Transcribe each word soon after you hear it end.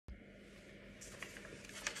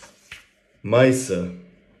Maisa,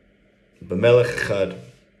 B'melech Echad.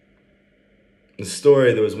 In the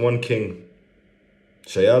story, there was one king.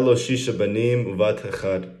 Shaya lo shisha banim uvat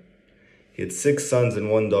echad. He had 6 sons and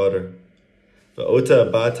 1 daughter.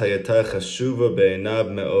 Va'ota bat hayata chashuva be'enav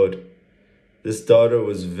me'od. This daughter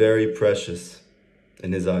was very precious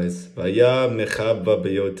in his eyes. Vaya mechabba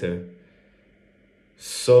beyoter.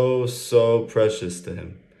 So precious to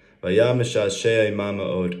him. Vaya meshashea ima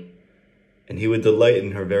me'od. And he would delight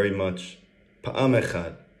in her very much. Pa'am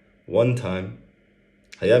echad. One time,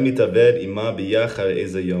 haya mitaved ima biyachar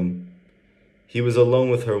eza yom. He was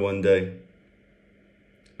alone with her one day.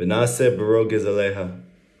 V'naseh barogez aleha.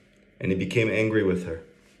 And he became angry with her.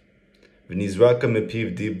 V'nizraka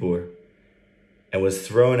mepiv dibur. And was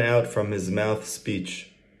thrown out from his mouth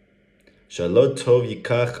speech. Shalot tov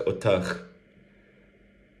yikach otach.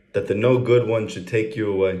 That the no good one should take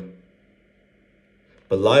you away.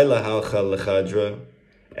 Balayla halcha lechadra.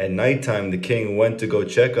 At nighttime the king went to go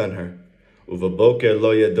check on her. Uvaboker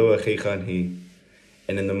lo yadoa chechan hi.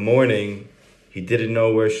 And in the morning he didn't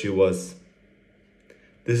know where she was.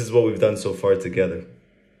 This is what we've done so far together.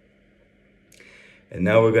 And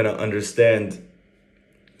now we're going to understand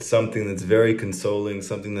something that's very consoling,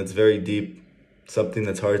 something that's very deep, something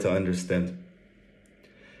that's hard to understand.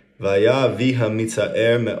 Vaya viha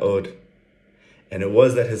mitza'er me'od. And it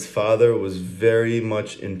was that his father was very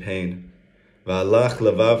much in pain. Va'alach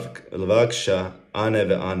levaksha ane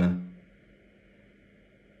ve'ana.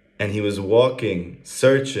 And he was walking,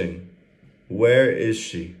 searching. Where is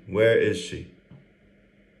she? Where is she?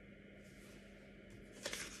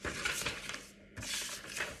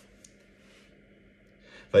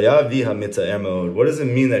 What does it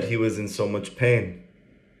mean that he was in so much pain?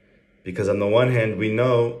 Because on the one hand, we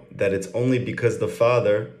know that it's only because the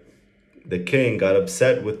father, the king, got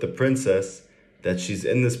upset with the princess that she's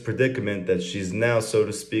in this predicament, that she's now, so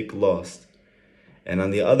to speak, lost. And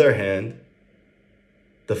on the other hand,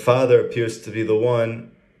 the father appears to be the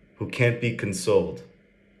one who can't be consoled,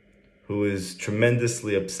 who is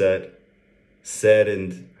tremendously upset,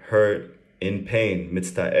 saddened, hurt, in pain,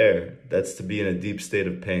 mitzta'er. That's to be in a deep state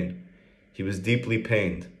of pain. He was deeply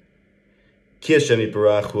pained. Ki Hashem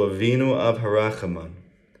Yitbarach hu Avinu av harachaman.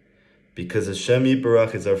 Because Hashem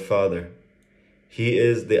Yitbarach is our Father. He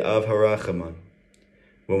is the Av harachaman.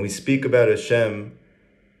 When we speak about Hashem,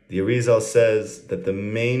 the Arizal says that the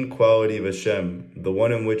main quality of Hashem, the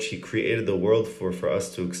one in which He created the world for us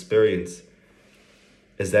to experience,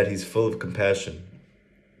 is that He's full of compassion.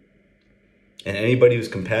 And anybody who's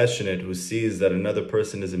compassionate, who sees that another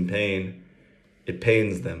person is in pain, it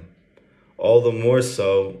pains them. All the more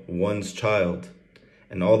so, one's child.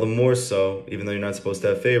 And all the more so, even though you're not supposed to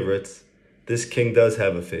have favorites, this king does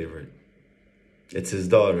have a favorite. It's his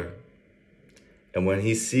daughter. And when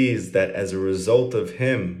he sees that as a result of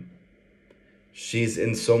him, she's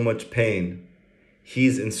in so much pain,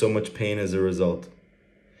 he's in so much pain as a result.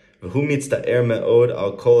 V'hu mitzta'er me'od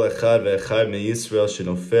al kol echad ve'echad me'Yisrael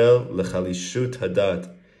shenofel lechalishut hadat.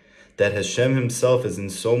 That Hashem himself is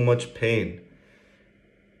in so much pain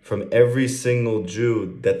from every single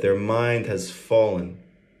Jew that their mind has fallen,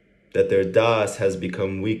 that their das has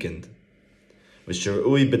become weakened.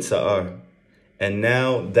 V'shir'ui b'tza'ar. And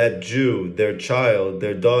now that Jew, their child,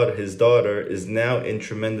 their daughter, his daughter, is now in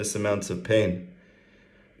tremendous amounts of pain.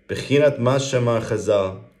 Bechinat mashemar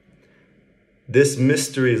chazal. This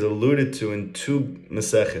mystery is alluded to in 2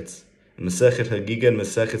 Masechets, Masechet Hagigah and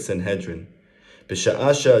Masechet Sanhedrin.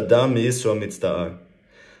 B'sha'asha adam Yisrael mitzta'ar.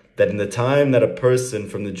 That in the time that a person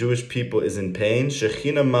from the Jewish people is in pain,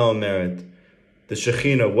 Shechina ma'omeret. The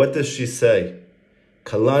Shechina, what does she say?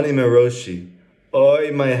 Kalani meroshi.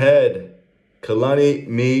 Oy, my head. Kalani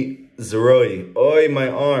mi zeroi. Oy, my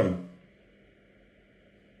arm.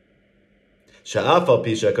 That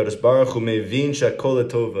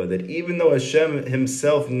even though Hashem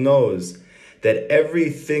himself knows that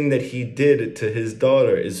everything that he did to his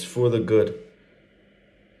daughter is for the good.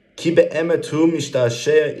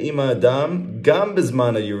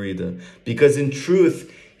 Because in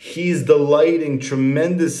truth, he's delighting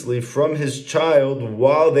tremendously from his child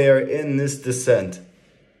while they are in this descent.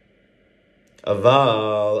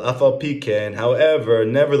 Aval, afal piken, however,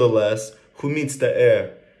 nevertheless, who meets the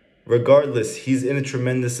air? Regardless, he's in a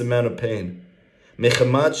tremendous amount of pain.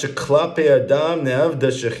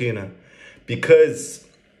 Because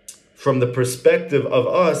from the perspective of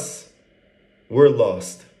us, we're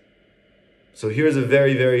lost. So here's a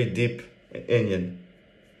very, very deep inyan.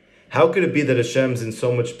 How could it be that Hashem's in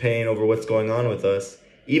so much pain over what's going on with us,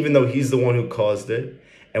 even though he's the one who caused it?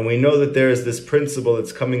 And we know that there is this principle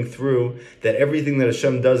that's coming through, that everything that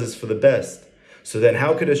Hashem does is for the best. So then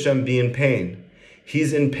how could Hashem be in pain?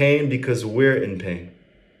 He's in pain because we're in pain.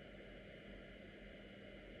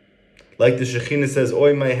 Like the Shekhinah says,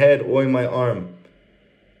 "Oy my head, oy my arm."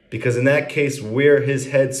 Because in that case, we're his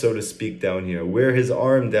head, so to speak, down here. We're his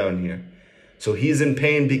arm down here. So he's in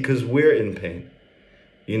pain because we're in pain.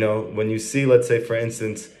 You know, when you see, let's say, for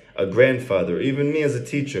instance, a grandfather, or even me as a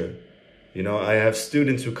teacher, you know, I have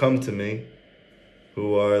students who come to me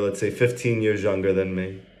who are, let's say, 15 years younger than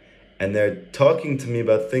me, and they're talking to me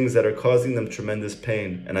about things that are causing them tremendous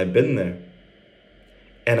pain. And I've been there.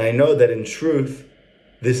 And I know that in truth,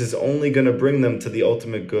 this is only going to bring them to the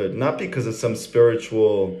ultimate good, not because of some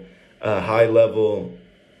spiritual, high-level,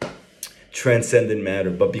 transcendent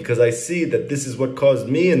matter, but because I see that this is what caused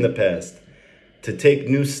me in the past to take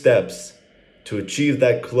new steps, to achieve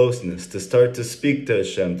that closeness, to start to speak to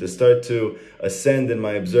Hashem, to start to ascend in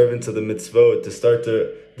my observance of the mitzvot, to start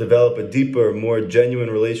to develop a deeper, more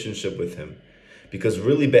genuine relationship with Him. Because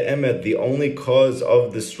really, be'emet, the only cause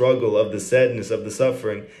of the struggle, of the sadness, of the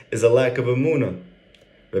suffering, is a lack of emunah.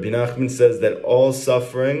 Rabbi Nachman says that all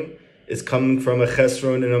suffering is coming from a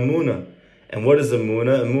chesron and emunah. And what is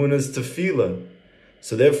emunah? Emunah is tefillah.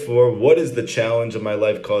 So therefore, what is the challenge of my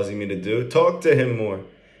life causing me to do? Talk to Him more.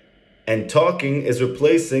 And talking is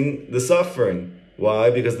replacing the suffering. Why?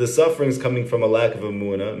 Because the suffering is coming from a lack of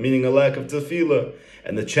emunah, meaning a lack of tefillah.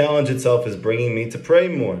 And the challenge itself is bringing me to pray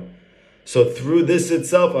more. So through this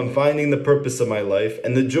itself, I'm finding the purpose of my life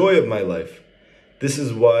and the joy of my life. This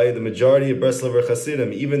is why the majority of Breslaver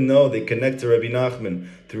Hasidim, even though they connect to Rabbi Nachman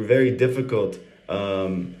through very difficult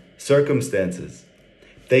circumstances,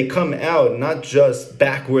 they come out not just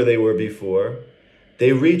back where they were before,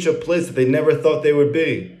 they reach a place that they never thought they would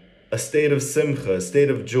be, a state of simcha, a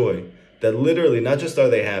state of joy, that literally, not just are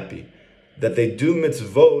they happy, that they do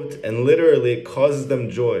mitzvot and literally it causes them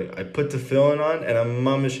joy. I put tefillin on and I'm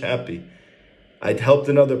mamish happy. I'd helped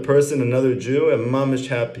another person, another Jew, and mamish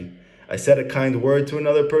happy. I said a kind word to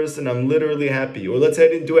another person, I'm literally happy. Or let's say I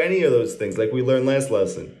didn't do any of those things like we learned last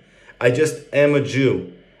lesson. I just am a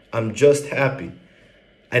Jew. I'm just happy.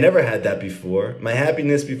 I never had that before. My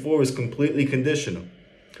happiness before was completely conditional.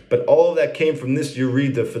 But all of that came from this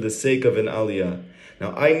Yerida for the sake of an Aliyah.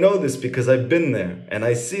 Now I know this because I've been there and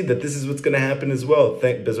I see that this is what's going to happen as well.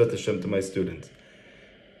 Thank Bezrat Hashem to my students.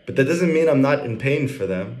 But that doesn't mean I'm not in pain for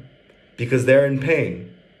them because they're in pain.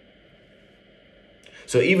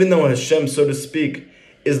 So even though Hashem, so to speak,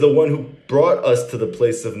 is the one who brought us to the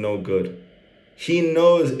place of no good, He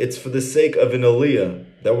knows it's for the sake of an aliyah,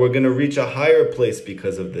 that we're going to reach a higher place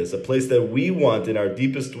because of this, a place that we want in our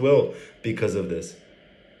deepest will because of this.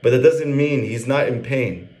 But that doesn't mean He's not in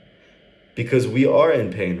pain, because we are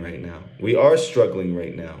in pain right now. We are struggling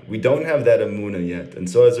right now. We don't have that emunah yet. And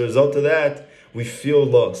so as a result of that, we feel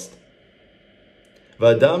lost.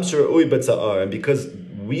 And because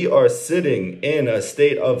we are sitting in a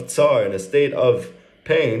state of tsar, in a state of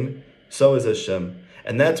pain, so is Hashem.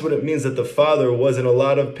 And that's what it means that the Father was in a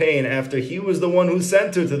lot of pain after He was the one who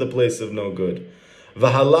sent her to the place of no good.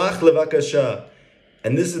 V'halach levakasha.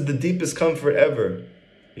 And this is the deepest comfort ever.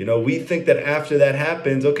 You know, we think that after that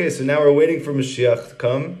happens, okay, so now we're waiting for Mashiach to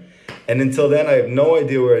come. And until then, I have no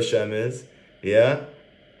idea where Hashem is. Yeah?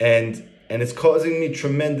 And it's causing me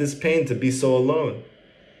tremendous pain to be so alone.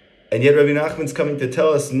 And yet Rabbi Nachman's coming to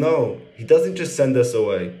tell us, no, He doesn't just send us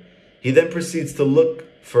away. He then proceeds to look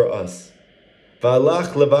for us.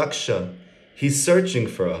 V'alach levaksha. He's searching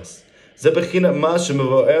for us. This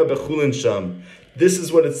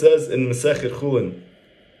is what it says in Masechet Chulin.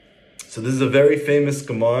 So this is a very famous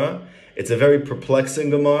Gemara. It's a very perplexing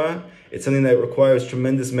Gemara. It's something that requires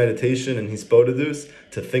tremendous meditation and hispodadus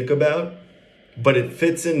to think about. But it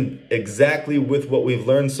fits in exactly with what we've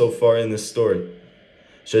learned so far in this story.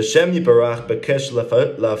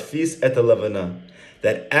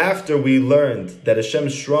 That after we learned that Hashem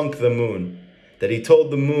shrunk the moon, that He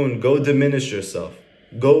told the moon, go diminish yourself,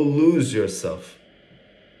 go lose yourself.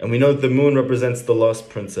 And we know that the moon represents the lost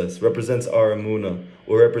princess, represents our emunah,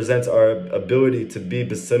 or represents our ability to be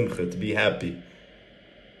besimcha, to be happy.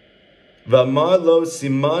 V'amar lo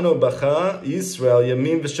simano bacha Yisrael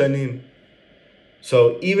yamim v'shanim.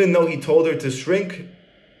 So even though He told her to shrink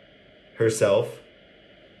herself,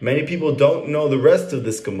 many people don't know the rest of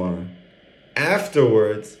this Gemara.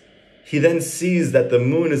 Afterwards, He then sees that the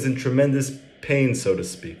moon is in tremendous pain, so to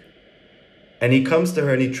speak. And He comes to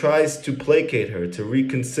her and He tries to placate her, to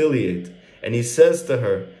reconciliate. And He says to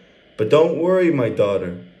her, but don't worry, my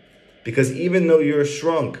daughter, because even though you're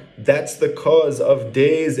shrunk, that's the cause of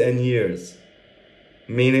days and years.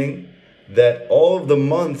 Meaning that all of the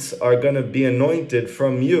months are going to be anointed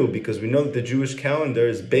from you, because we know that the Jewish calendar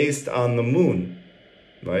is based on the moon,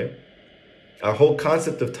 right? Our whole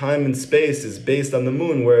concept of time and space is based on the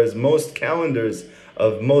moon, whereas most calendars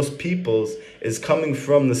of most peoples is coming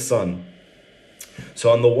from the sun.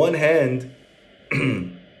 So on the one hand,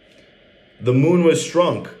 the moon was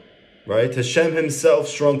shrunk, right? Hashem himself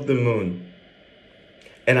shrunk the moon.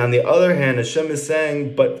 And on the other hand, Hashem is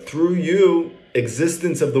saying, but through you,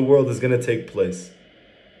 existence of the world is going to take place.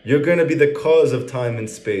 You're going to be the cause of time and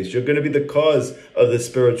space. You're going to be the cause of the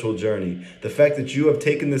spiritual journey. The fact that you have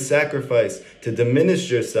taken the sacrifice to diminish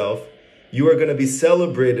yourself, you are going to be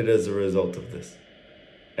celebrated as a result of this.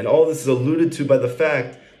 And all this is alluded to by the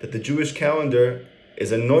fact that the Jewish calendar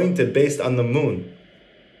is anointed based on the moon.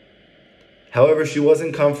 However, she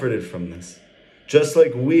wasn't comforted from this. Just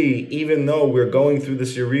like we, even though we're going through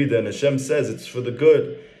this Yerida, and Hashem says it's for the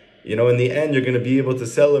good, in the end, you're going to be able to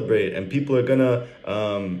celebrate, and people are going to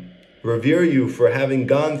revere you for having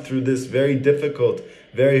gone through this very difficult,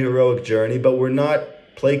 very heroic journey, but we're not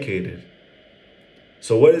placated.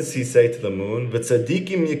 So what does he say to the moon?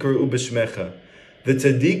 V'tzadikim yikra'u b'shmecha. The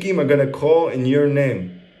tzadikim are going to call in your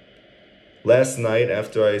name. Last night,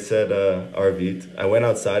 after I said Arvit, I went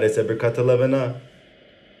outside, I said Birkat Levana.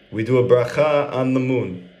 We do a bracha on the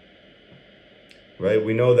moon. Right?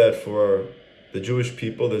 We know that for the Jewish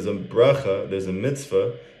people, there's a bracha, there's a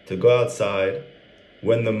mitzvah to go outside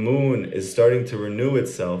when the moon is starting to renew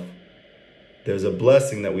itself. There's a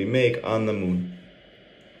blessing that we make on the moon.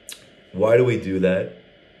 Why do we do that?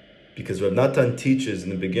 Because Rav Natan teaches in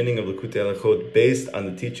the beginning of Likutei Halachot, based on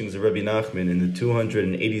the teachings of Rabbi Nachman in the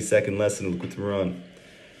 282nd lesson of Likutei Moharan,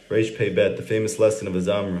 Reish Pei Bet, the famous lesson of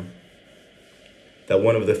Azamra, that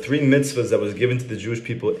one of the three mitzvahs that was given to the Jewish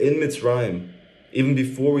people in Mitzrayim, even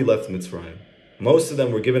before we left Mitzrayim, most of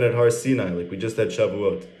them were given at Har Sinai, like we just had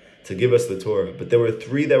Shavuot, to give us the Torah. But there were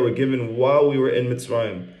three that were given while we were in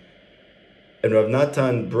Mitzrayim. And Rav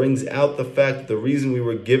Natan brings out the fact that the reason we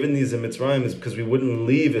were given these in Mitzrayim is because we wouldn't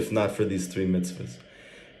leave if not for these three mitzvahs.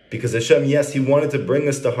 Because Hashem, yes, He wanted to bring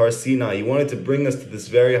us to Har Sinai. He wanted to bring us to this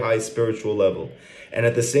very high spiritual level. And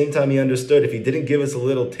at the same time, He understood if He didn't give us a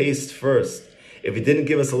little taste first, if He didn't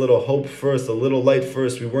give us a little hope first, a little light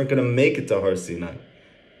first, we weren't going to make it to Har Sinai.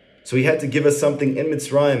 So He had to give us something in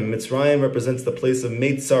Mitzrayim. Mitzrayim represents the place of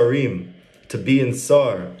Meitzarim, to be in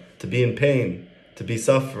sar, to be in pain, to be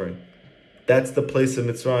suffering. That's the place of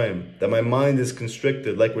Mitzrayim, that my mind is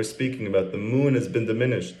constricted, like we're speaking about. The moon has been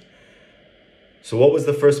diminished. So what was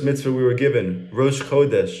the first mitzvah we were given? Rosh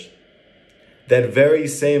Chodesh. That very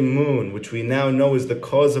same moon, which we now know is the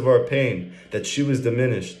cause of our pain, that she was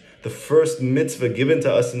diminished. The first mitzvah given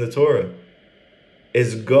to us in the Torah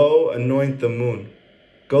is go anoint the moon.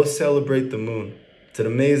 Go celebrate the moon. It's an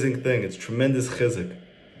amazing thing. It's tremendous chizuk.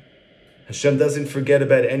 Hashem doesn't forget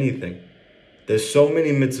about anything. There's so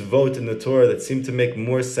many mitzvot in the Torah that seem to make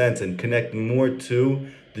more sense and connect more to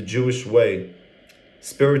the Jewish way.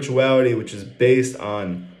 Spirituality, which is based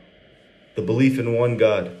on the belief in one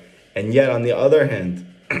God. And yet, on the other hand,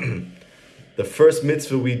 the first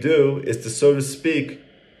mitzvah we do is to, so to speak,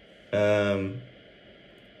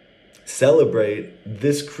 celebrate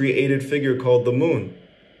this created figure called the moon.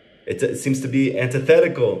 It seems to be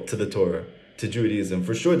antithetical to the Torah, to Judaism.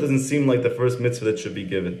 For sure, it doesn't seem like the first mitzvah that should be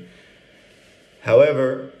given.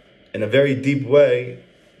 However, in a very deep way,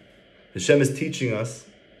 Hashem is teaching us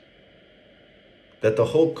that the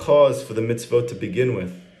whole cause for the mitzvot to begin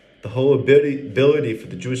with, the whole ability for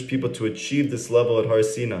the Jewish people to achieve this level at Har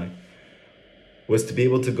Sinai, was to be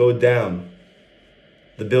able to go down,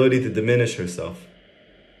 the ability to diminish herself.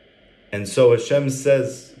 And so Hashem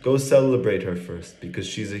says, go celebrate her first, because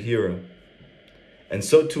she's a hero. And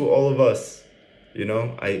so too all of us,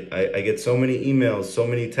 I get so many emails, so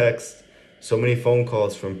many texts, so many phone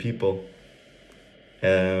calls from people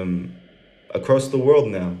across the world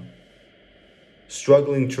now,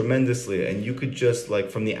 struggling tremendously. And you could just, like,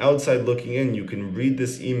 from the outside looking in, you can read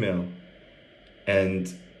this email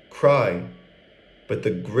and cry. But the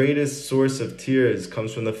greatest source of tears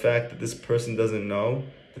comes from the fact that this person doesn't know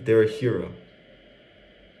that they're a hero.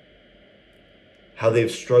 How they've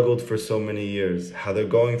struggled for so many years, how they're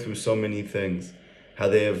going through so many things, how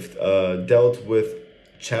they have dealt with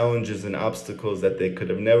challenges and obstacles that they could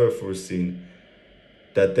have never foreseen,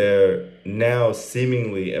 that they're now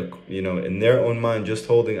seemingly, in their own mind just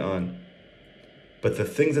holding on. But the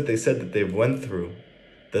things that they said that they've went through,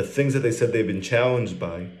 the things that they said they've been challenged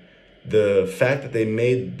by, the fact that they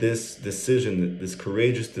made this decision, this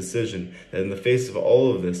courageous decision, that in the face of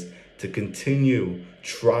all of this, to continue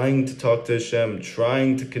trying to talk to Hashem,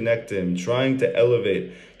 trying to connect to Him, trying to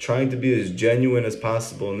elevate, trying to be as genuine as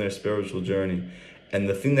possible in their spiritual journey. And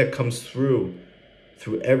the thing that comes through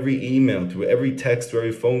every email, through every text, through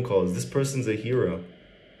every phone call, is this person's a hero.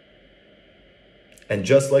 And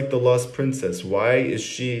just like the lost princess, why is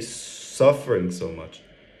she suffering so much?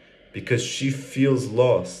 Because she feels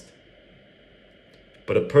lost.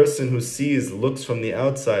 But a person who looks from the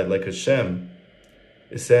outside like Hashem,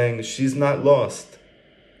 is saying, she's not lost.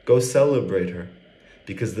 Go celebrate her.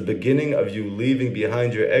 Because the beginning of you leaving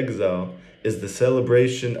behind your exile is the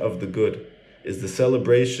celebration of the good, is the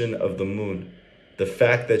celebration of the moon. The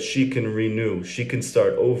fact that she can renew, she can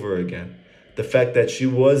start over again. The fact that she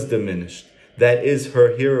was diminished, that is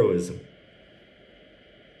her heroism.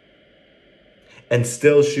 And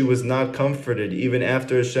still she was not comforted, even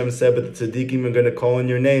after Hashem said, but the tzaddikim are going to call on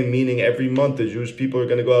your name, meaning every month the Jewish people are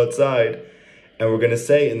going to go outside, and we're going to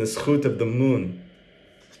say in the schut of the moon,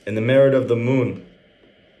 in the merit of the moon,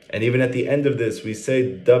 and even at the end of this, we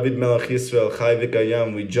say, David Melech Yisrael Chai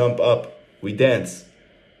V'Kayam, we jump up, we dance.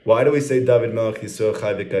 Why do we say David Melech Yisrael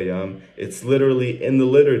Chai V'Kayam? It's literally in the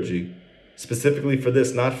liturgy, specifically for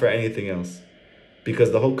this, not for anything else.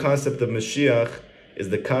 Because the whole concept of Mashiach is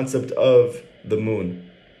the concept of the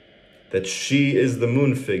moon. That she is the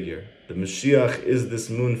moon figure. The Mashiach is this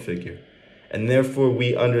moon figure. And therefore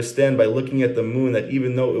we understand by looking at the moon that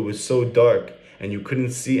even though it was so dark and you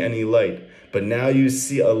couldn't see any light, but now you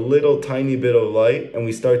see a little tiny bit of light and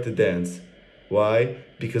we start to dance. Why?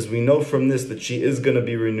 Because we know from this that she is going to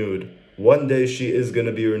be renewed. One day she is going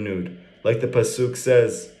to be renewed. Like the Pasuk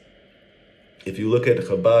says, if you look at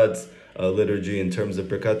Chabad's liturgy in terms of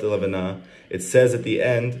Birkat Levanah, it says at the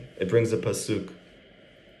end, it brings a Pasuk.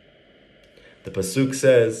 The Pasuk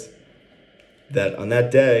says that on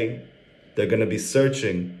that day, they're going to be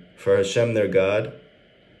searching for Hashem their God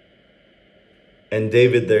and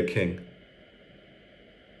David their king.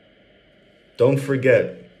 Don't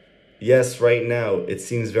forget, yes, right now it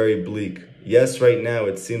seems very bleak. Yes, right now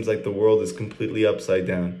it seems like the world is completely upside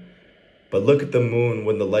down. But look at the moon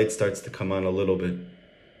when the light starts to come on a little bit.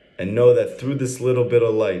 And know that through this little bit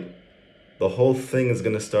of light, the whole thing is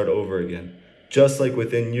going to start over again. Just like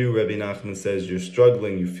within you, Rabbi Nachman says, you're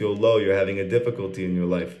struggling, you feel low, you're having a difficulty in your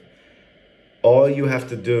life. All you have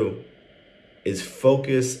to do is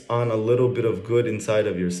focus on a little bit of good inside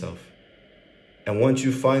of yourself. And once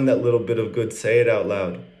you find that little bit of good, say it out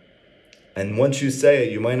loud. And once you say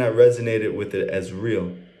it, you might not resonate with it as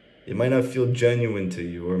real. It might not feel genuine to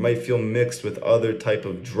you, or it might feel mixed with other type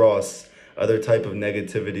of dross, other type of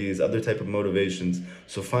negativities, other type of motivations.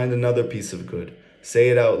 So find another piece of good. Say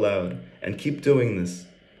it out loud and keep doing this.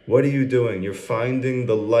 What are you doing? You're finding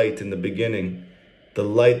the light in the beginning, the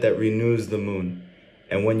light that renews the moon.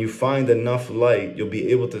 And when you find enough light, you'll be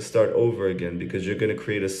able to start over again because you're going to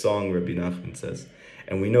create a song, Rabbi Nachman says.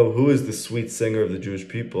 And we know who is the sweet singer of the Jewish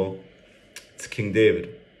people. It's King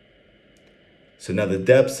David. So now the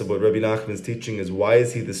depths of what Rabbi Nachman is teaching is, why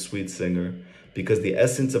is he the sweet singer? Because the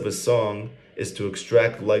essence of a song is to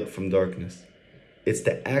extract light from darkness. It's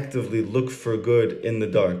to actively look for good in the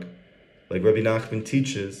dark. Like Rabbi Nachman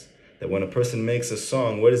teaches that when a person makes a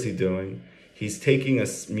song, what is he doing? He's taking a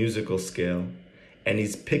musical scale and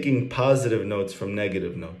he's picking positive notes from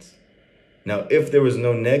negative notes. Now, if there was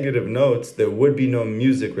no negative notes, there would be no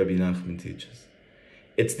music, Rabbi Nachman teaches.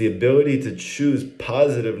 It's the ability to choose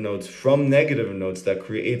positive notes from negative notes that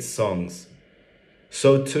creates songs.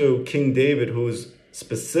 So too, King David, who is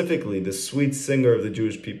specifically the sweet singer of the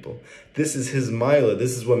Jewish people. This is his Maila.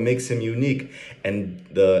 This is what makes him unique. And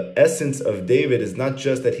the essence of David is not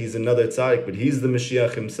just that he's another tzaddik, but he's the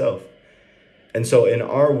Mashiach himself. And so in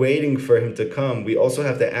our waiting for him to come, we also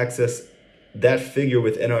have to access that figure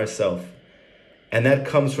within ourselves. And that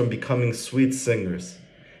comes from becoming sweet singers.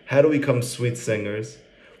 How do we become sweet singers?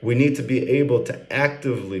 We need to be able to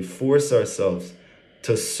actively force ourselves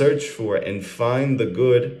to search for and find the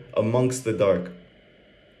good amongst the dark.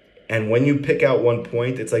 And when you pick out one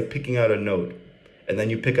point, it's like picking out a note. And then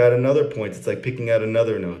you pick out another point, it's like picking out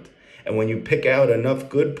another note. And when you pick out enough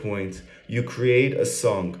good points, you create a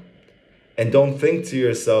song. And don't think to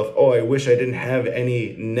yourself, oh, I wish I didn't have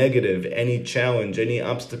any negative, any challenge, any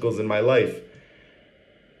obstacles in my life.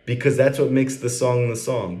 Because that's what makes the song the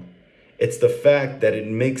song. It's the fact that it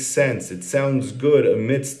makes sense. It sounds good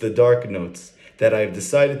amidst the dark notes. That I've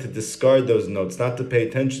decided to discard those notes, not to pay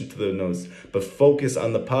attention to those notes, but focus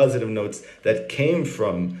on the positive notes that came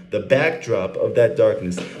from the backdrop of that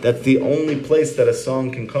darkness. That's the only place that a song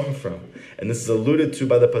can come from. And this is alluded to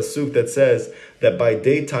by the Pasuk that says that by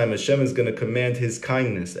daytime Hashem is going to command his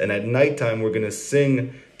kindness, and at nighttime we're going to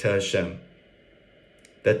sing to Hashem.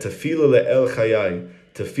 That tefillah le'el chayai,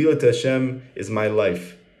 tefillah to Hashem is my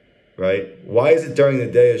life. Right? Why is it during the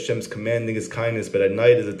day Hashem's commanding his kindness, but at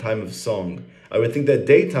night is a time of song? I would think that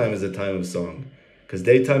daytime is a time of song. Because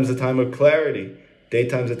daytime is a time of clarity.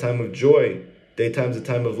 Daytime is a time of joy. Daytime is a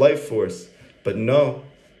time of life force. But no,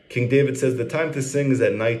 King David says the time to sing is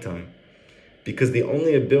at nighttime, because the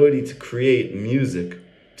only ability to create music,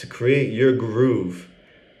 to create your groove,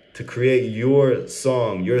 to create your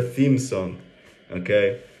song, your theme song,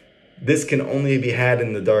 okay, this can only be had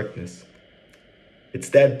in the darkness. It's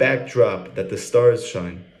that backdrop that the stars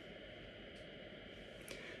shine.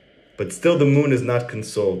 But still the moon is not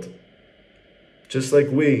consoled. Just like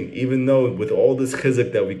we, even though with all this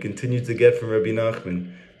chizuk that we continue to get from Rabbi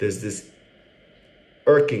Nachman, there's this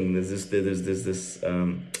irking, there's this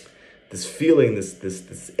feeling,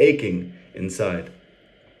 this aching inside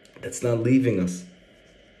that's not leaving us.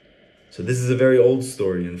 So this is a very old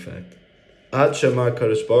story, in fact. Ad Shamar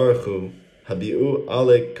Kadosh Baruch Hu Habi'u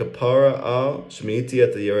Ale Kapara Al Shmeiti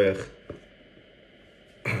at the Yerech.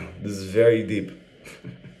 This is very deep.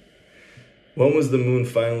 When was the moon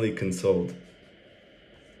finally consoled?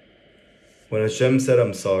 When Hashem said,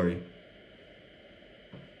 I'm sorry.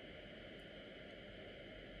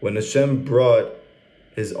 When Hashem brought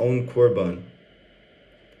his own korban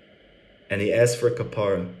and he asked for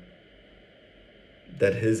kapara,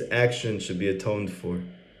 that his action should be atoned for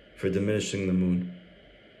diminishing the moon.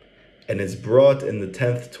 And it's brought in the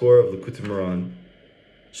 10th Torah of Likutei Moharan.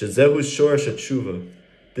 Shezehu shoresh tshuva.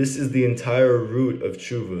 This is the entire root of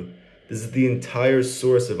tshuva. This is the entire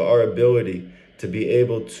source of our ability to be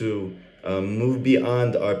able to move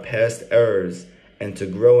beyond our past errors and to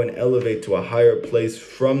grow and elevate to a higher place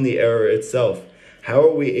from the error itself. How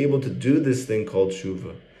are we able to do this thing called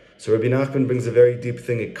tshuva? So Rabbi Nachman brings a very deep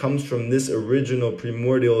thing. It comes from this original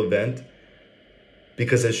primordial event,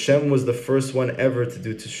 because Hashem was the first one ever to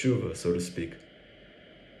do teshuvah, so to speak.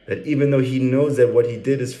 That even though he knows that what he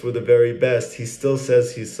did is for the very best, he still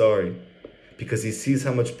says he's sorry, because he sees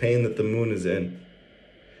how much pain that the moon is in.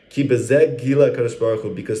 Ki bezeh gila Kadosh Baruch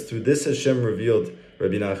Hu, because through this Hashem revealed,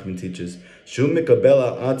 Rabbi Nachman teaches, Shu mikabel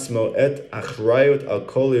al atzmo et achrayot al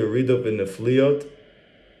kol yeridot v'nefliot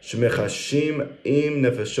shemechashim im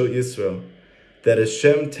nefashot Yisrael. That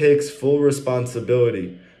Hashem takes full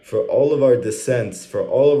responsibility for all of our descents, for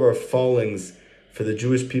all of our fallings, for the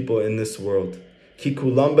Jewish people in this world.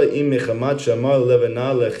 Because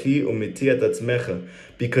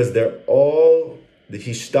they're all the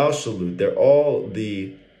hishtalshalut, they're all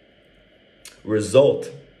the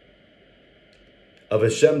result of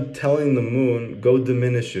Hashem telling the moon, go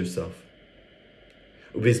diminish yourself.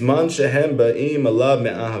 And at the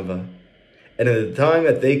time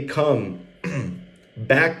that they come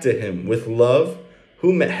back to him with love,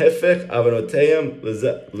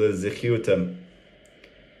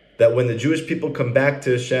 that when the Jewish people come back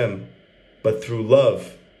to Hashem, but through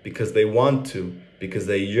love, because they want to, because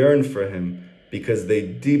they yearn for him, because they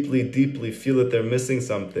deeply, deeply feel that they're missing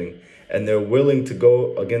something, and they're willing to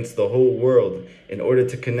go against the whole world in order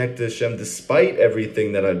to connect to Hashem despite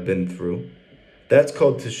everything that I've been through, that's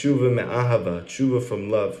called teshuvah me'ahava, teshuvah from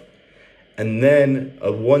love. And then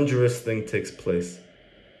a wondrous thing takes place.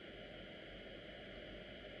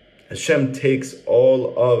 Hashem takes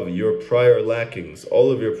all of your prior lackings,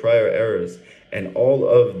 all of your prior errors, and all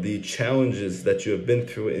of the challenges that you have been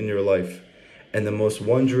through in your life, and the most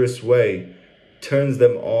wondrous way turns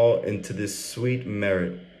them all into this sweet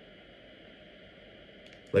merit.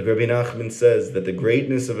 Like Rabbi Nachman says, that the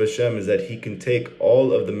greatness of Hashem is that he can take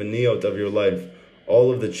all of the meniot of your life, all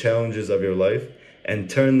of the challenges of your life, and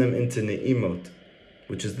turn them into ne'imot,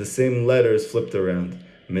 which is the same letters flipped around.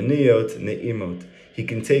 Meniot, ne'imot. He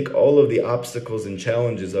can take all of the obstacles and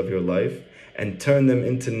challenges of your life and turn them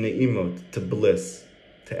into ne'imot, to bliss,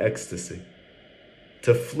 to ecstasy,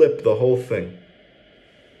 to flip the whole thing.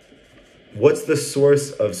 What's the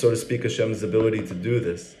source of, so to speak, Hashem's ability to do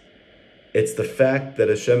this? It's the fact that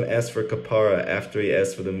Hashem asked for kapara after he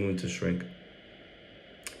asked for the moon to shrink.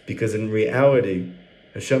 Because in reality,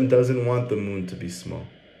 Hashem doesn't want the moon to be small.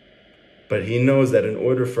 But he knows that in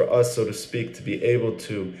order for us, so to speak, to be able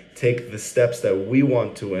to take the steps that we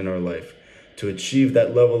want to in our life, to achieve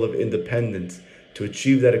that level of independence, to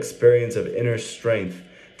achieve that experience of inner strength,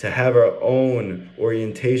 to have our own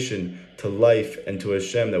orientation to life and to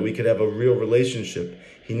Hashem, that we could have a real relationship,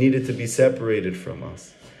 he needed to be separated from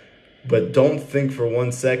us. But don't think for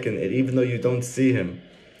 1 second that even though you don't see him,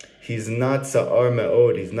 he's not sa'ar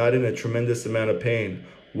me'od, he's not in a tremendous amount of pain,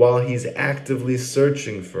 while he's actively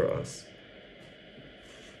searching for us.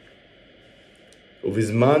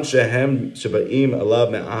 Uvizman shehem shebaim alav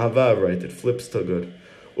me'ahava, right? It flips to good.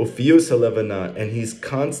 Ufius halevana, and he's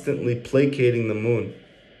constantly placating the moon.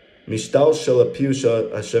 Mishtal shalapiu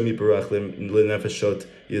Hashem yibarach lenefashot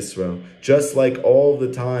Yisrael. Just like all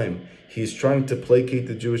the time, he's trying to placate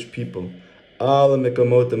the Jewish people. on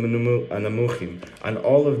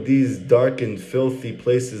all of these darkened, filthy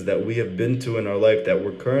places that we have been to in our life, that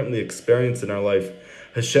we're currently experiencing in our life,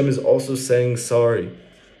 Hashem is also saying sorry.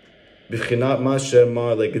 B'chinat ma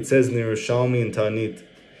she'emar, like it says in the Yerushalmi and Tanit,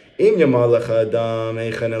 Im yamar lecha adam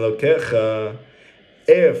eichen elokecha.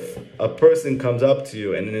 If a person comes up to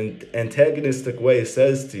you and in an antagonistic way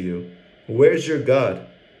says to you, where's your God?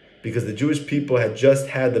 Because the Jewish people had just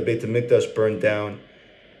had the Beit HaMikdash burned down,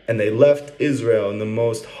 and they left Israel in the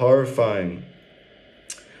most horrifying,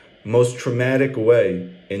 most traumatic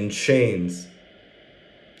way, in chains,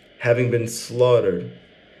 having been slaughtered,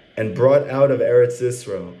 and brought out of Eretz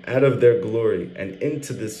Yisrael, out of their glory, and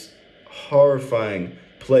into this horrifying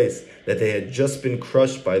place that they had just been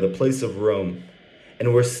crushed by, the place of Rome.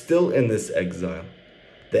 And we're still in this exile.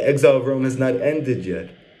 The exile of Rome has not ended yet.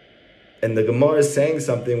 And the Gemara is saying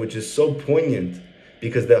something which is so poignant,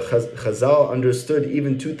 because the Chazal understood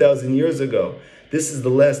even 2,000 years ago, this is the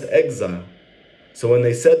last exile. So when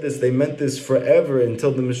they said this, they meant this forever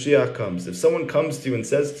until the Mashiach comes. If someone comes to you and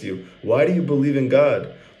says to you, why do you believe in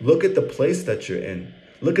God? Look at the place that you're in.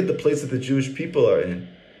 Look at the place that the Jewish people are in.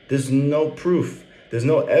 There's no proof. There's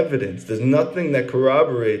no evidence. There's nothing that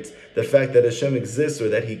corroborates the fact that Hashem exists or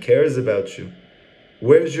that He cares about you.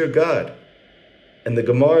 Where's your God? And the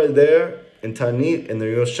Gemara there in Tanit, in the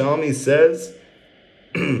Yerushalmi says,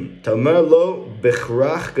 Tamer lo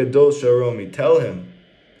bechrach gadol sharomi. Tell him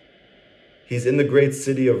he's in the great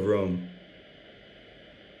city of Rome.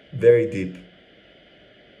 Very deep.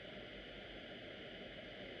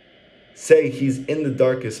 Say he's in the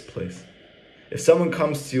darkest place. If someone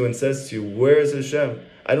comes to you and says to you, where is Hashem?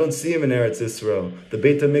 I don't see Him in Eretz Yisrael. The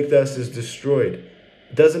Beit HaMikdash is destroyed.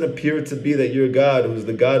 It doesn't appear to be that your God, who's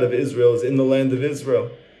the God of Israel, is in the land of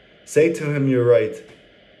Israel. Say to him, you're right.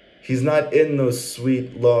 He's not in those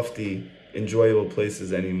sweet, lofty, enjoyable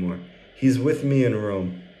places anymore. He's with me in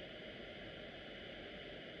Rome.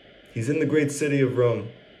 He's in the great city of Rome.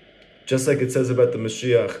 Just like it says about the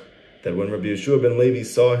Mashiach, that when Rabbi Yeshua ben Levi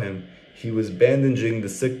saw him, he was bandaging the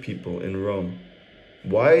sick people in Rome.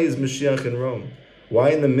 Why is Mashiach in Rome?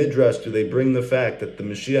 Why in the Midrash do they bring the fact that the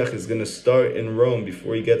Mashiach is going to start in Rome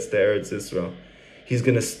before he gets to Eretz Yisrael? He's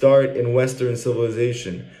going to start in Western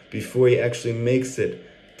civilization before he actually makes it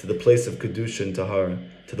to the place of Kedusha and Tahara,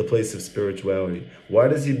 to the place of spirituality. Why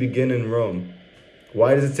does he begin in Rome?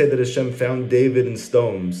 Why does it say that Hashem found David in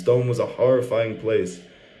Stone? Stone was a horrifying place.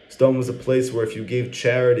 Stone was a place where if you gave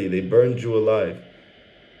charity, they burned you alive.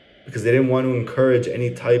 Because they didn't want to encourage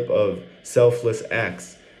any type of selfless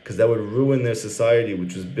acts, because that would ruin their society,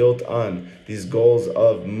 which was built on these goals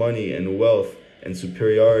of money and wealth and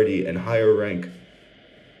superiority and higher rank.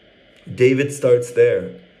 David starts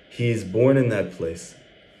there. He's born in that place.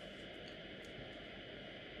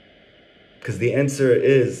 Because the answer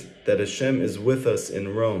is that Hashem is with us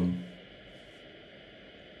in Rome.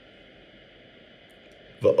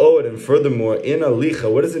 Va'od, and furthermore, in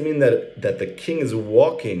Alicha, what does it mean that the king is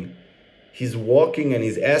walking? He's walking and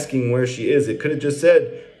he's asking where she is. It could have just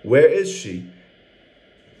said, where is she?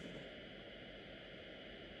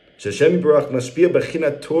 So Rabbi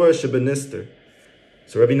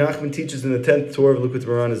Nachman teaches in the 10th Torah of Likutei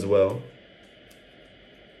Moharan as well,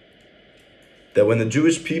 that when the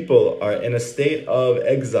Jewish people are in a state of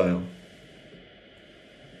exile,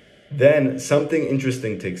 then something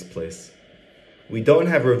interesting takes place. We don't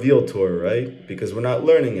have revealed Torah, right? Because we're not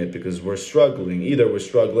learning it, because we're struggling. Either we're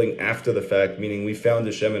struggling after the fact, meaning we found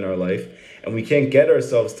Hashem in our life, and we can't get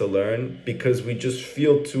ourselves to learn because we just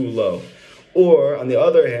feel too low. Or, on the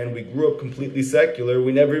other hand, we grew up completely secular,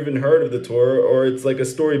 we never even heard of the Torah, or it's like a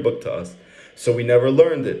storybook to us. So we never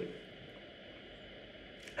learned it.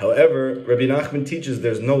 However, Rabbi Nachman teaches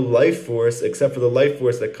there's no life force except for the life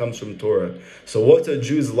force that comes from Torah. So what's a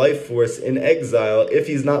Jew's life force in exile if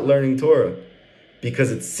he's not learning Torah?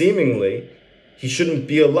 Because it's seemingly, he shouldn't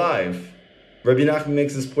be alive. Rabbi Nachman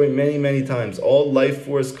makes this point many, many times. All life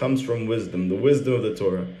force comes from wisdom, the wisdom of the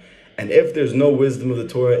Torah. And if there's no wisdom of the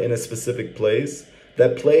Torah in a specific place,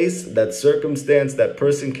 that circumstance, that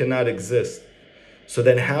person cannot exist. So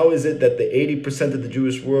then how is it that the 80% of the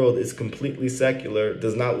Jewish world is completely secular,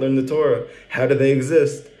 does not learn the Torah? How do they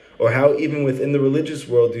exist? Or how even within the religious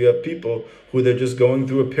world do you have people who they're just going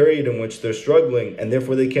through a period in which they're struggling and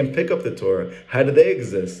therefore they can't pick up the Torah? How do they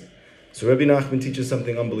exist? So Rabbi Nachman teaches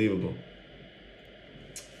something unbelievable.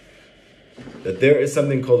 That there is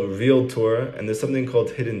something called revealed Torah and there's something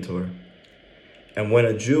called hidden Torah. And when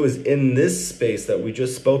a Jew is in this space that we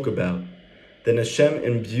just spoke about, then Hashem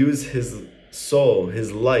imbues his soul,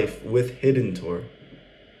 his life, with hidden Torah.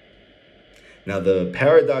 Now the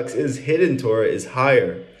paradox is hidden Torah is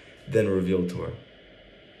higher than revealed Torah.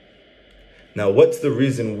 Now, what's the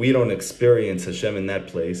reason we don't experience Hashem in that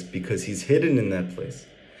place? Because He's hidden in that place.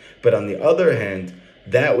 But on the other hand,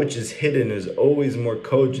 that which is hidden is always more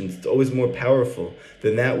cogent, it's always more powerful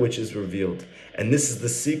than that which is revealed. And this is the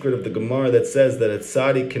secret of the Gemara that says that a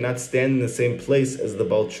tzaddik cannot stand in the same place as the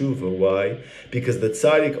Baal Tshuva. Why? Because the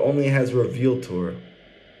tzaddik only has revealed Torah,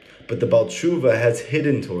 but the Baal Tshuva has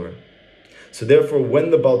hidden Torah. So therefore, when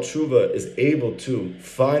the Baal Tshuva is able to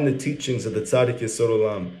find the teachings of the tzaddik Yesod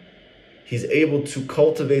Olam, he's able to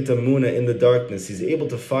cultivate Amunah in the darkness, he's able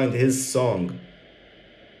to find his song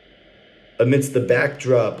amidst the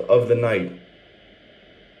backdrop of the night,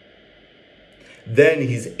 then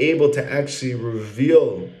he's able to actually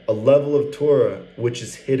reveal a level of Torah which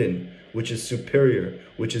is hidden, which is superior,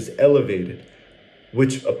 which is elevated,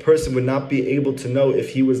 which a person would not be able to know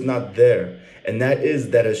if he was not there. And that is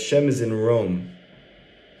that Hashem is in Rome.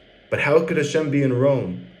 But how could Hashem be in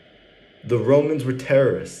Rome? The Romans were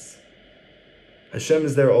terrorists. Hashem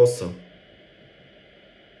is there also.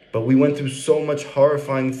 But we went through so much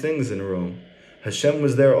horrifying things in Rome. Hashem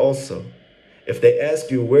was there also. If they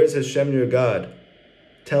ask you, where's Hashem your God?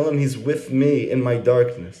 Tell him He's with me in my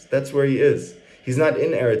darkness. That's where He is. He's not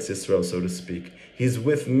in Eretz Yisrael, so to speak. He's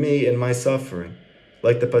with me in my suffering.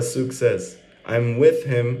 Like the Pasuk says, I'm with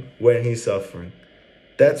Him when He's suffering.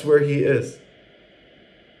 That's where He is.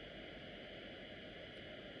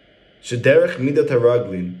 Shederech midat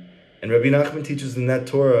haraglin. And Rabbi Nachman teaches in that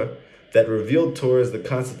Torah that revealed Torah is the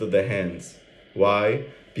concept of the hands. Why?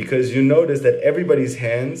 Because you notice that everybody's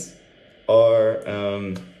hands are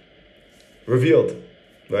revealed,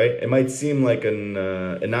 right? It might seem like an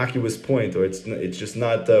innocuous point, or it's just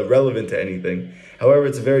not relevant to anything. However,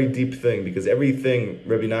 it's a very deep thing, because everything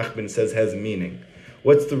Rabbi Nachman says has meaning.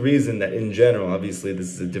 What's the reason that in general, obviously this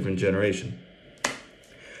is a different generation,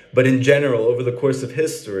 but in general, over the course of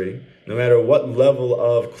history, no matter what level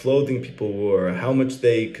of clothing people wore, or how much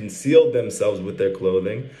they concealed themselves with their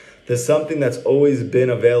clothing, there's something that's always been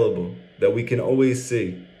available, that we can always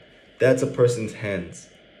see. That's a person's hands.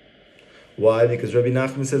 Why? Because Rabbi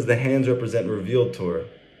Nachman says the hands represent revealed Torah,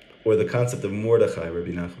 or the concept of Mordechai,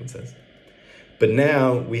 Rabbi Nachman says. But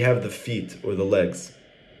now we have the feet, or the legs,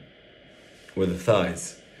 or the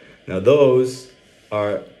thighs. Now those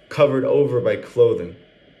are covered over by clothing.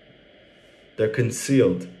 They're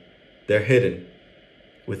concealed. They're hidden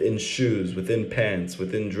within shoes, within pants,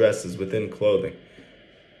 within dresses, within clothing.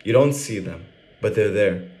 You don't see them, but they're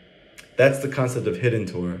there. That's the concept of hidden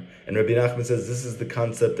Torah. And Rabbi Nachman says this is the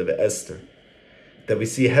concept of Esther. That we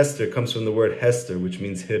see Hester comes from the word Hester, which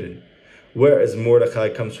means hidden. Whereas Mordechai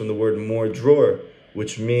comes from the word Mordror,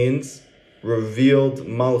 which means revealed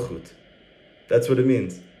Malchut. That's what it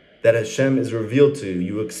means. That Hashem is revealed to you.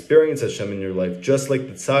 You experience Hashem in your life, just like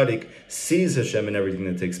the tzaddik sees Hashem in everything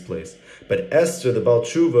that takes place. But Esther, the Baal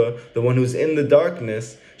Tshuva, the one who's in the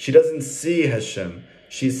darkness, she doesn't see Hashem.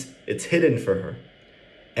 It's hidden for her.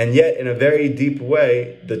 And yet, in a very deep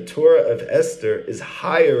way, the Torah of Esther is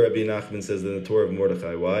higher, Rabbi Nachman says, than the Torah of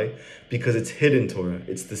Mordechai. Why? Because it's hidden Torah.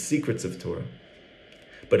 It's the secrets of Torah.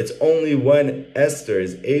 But it's only when Esther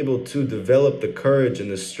is able to develop the courage and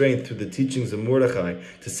the strength through the teachings of Mordechai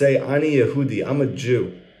to say, Ani Yehudi, I'm a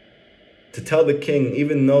Jew. To tell the king,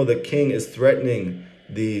 even though the king is threatening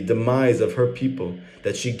the demise of her people,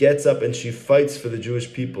 that she gets up and she fights for the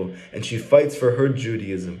Jewish people, and she fights for her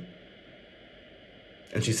Judaism.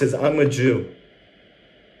 And she says, I'm a Jew.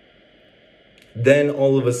 Then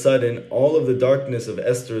all of a sudden, all of the darkness of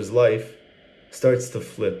Esther's life starts to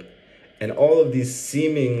flip. And all of these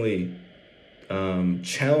seemingly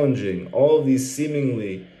challenging, all of these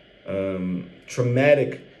seemingly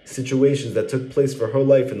traumatic situations that took place for her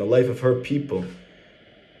life and the life of her people,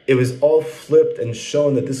 it was all flipped and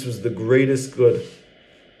shown that this was the greatest good.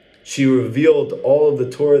 She revealed all of the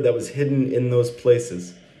Torah that was hidden in those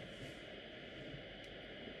places.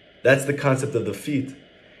 That's the concept of the feet.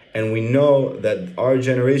 And we know that our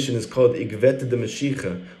generation is called Igvete de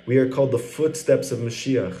Mashiach. We are called the footsteps of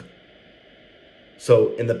Mashiach.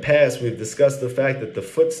 So in the past, we've discussed the fact that the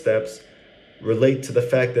footsteps relate to the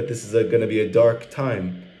fact that this is going to be a dark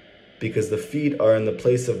time, because the feet are in the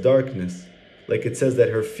place of darkness. Like it says that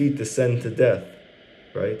her feet descend to death,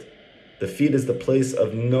 right? The feet is the place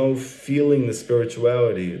of no feeling the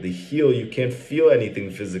spirituality. The heel, you can't feel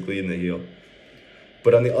anything physically in the heel.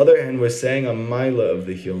 But on the other hand, we're saying a milah of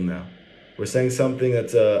the heel now. We're saying something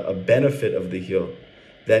that's a benefit of the heel.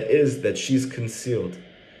 That is that she's concealed.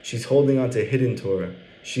 She's holding on to hidden Torah.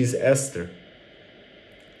 She's Esther.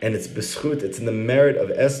 And it's b'schut, it's in the merit of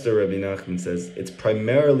Esther, Rabbi Nachman says. It's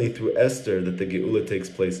primarily through Esther that the Geula takes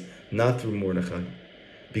place, not through Mordechai.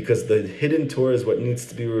 Because the hidden Torah is what needs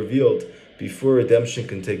to be revealed before redemption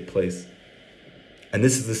can take place. And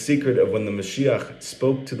this is the secret of when the Mashiach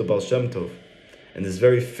spoke to the Baal Shem Tov. And this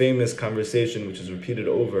very famous conversation, which is repeated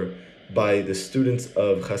over by the students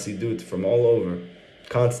of Chassidut from all over,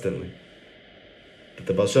 constantly. That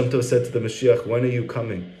the Baal Shem Tov said to the Mashiach, when are you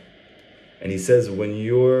coming? And he says, when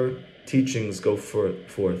your teachings go forth.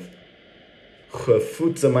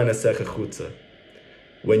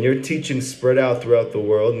 When your teachings spread out throughout the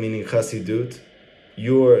world, meaning Chassidut,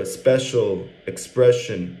 your special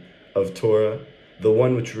expression of Torah, the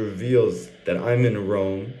one which reveals that I'm in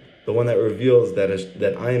Rome, the one that reveals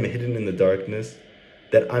that I am hidden in the darkness,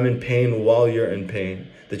 that I'm in pain while you're in pain,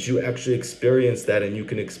 that you actually experience that and you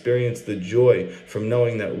can experience the joy from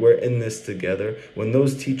knowing that we're in this together. When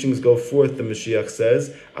those teachings go forth, the Mashiach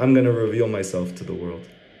says, I'm going to reveal myself to the world.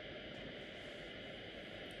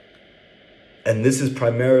 And this is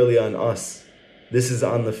primarily on us. This is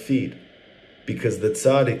on the feet. Because the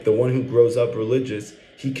tzaddik, the one who grows up religious,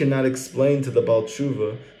 he cannot explain to the Baal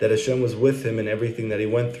Tshuva that Hashem was with him in everything that he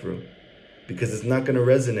went through. Because it's not going to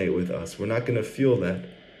resonate with us. We're not going to feel that.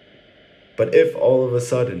 But if all of a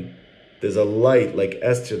sudden there's a light like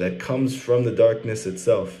Esther that comes from the darkness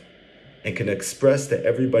itself and can express to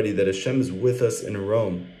everybody that Hashem is with us in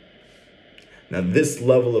Rome. Now this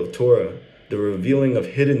level of Torah, the revealing of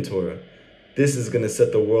hidden Torah, this is going to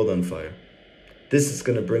set the world on fire. This is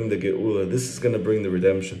going to bring the Geula. This is going to bring the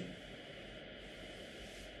redemption.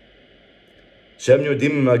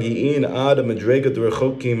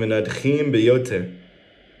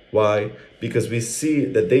 Why? Because we see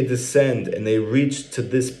that they descend and they reach to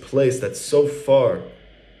this place that's so far.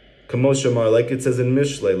 Kamoshamar, like it says in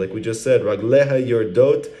Mishlei, like we just said, Ragleha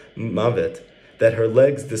yordot mavet, that her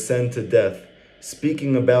legs descend to death.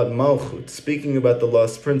 Speaking about Malchut, speaking about the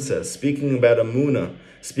lost princess, speaking about Amunah,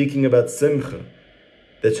 speaking about Simcha,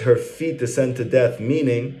 that her feet descend to death,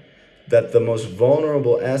 meaning that the most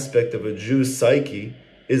vulnerable aspect of a Jew's psyche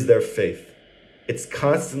is their faith. It's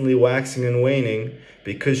constantly waxing and waning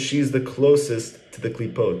because she's the closest to the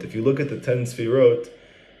klipot. If you look at the 10 sfirot,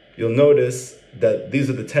 you'll notice that these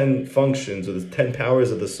are the 10 functions, or the 10 powers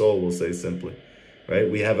of the soul, we'll say simply. Right?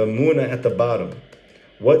 We have Amunah at the bottom.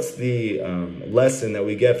 What's the lesson that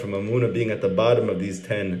we get from Amunah being at the bottom of these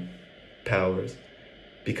 10 powers?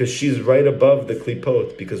 Because she's right above the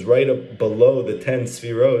klipot, because right up below the 10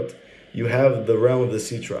 sfirot, you have the realm of the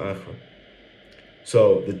Sitra Achra.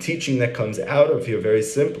 So the teaching that comes out of here, very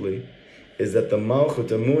simply, is that the Malchut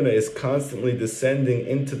Amunah is constantly descending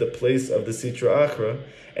into the place of the Sitra Achra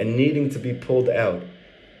and needing to be pulled out.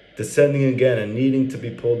 Descending again and needing to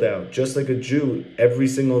be pulled out. Just like a Jew every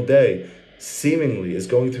single day seemingly is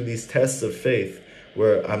going through these tests of faith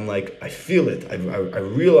where I'm like, I feel it, I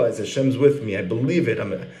realize Hashem's with me, I believe it,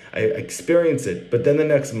 I experience it. But then the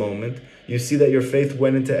next moment, you see that your faith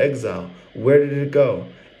went into exile. Where did it go?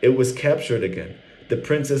 It was captured again. The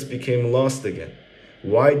princess became lost again.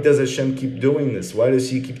 Why does Hashem keep doing this? Why does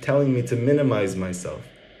He keep telling me to minimize myself?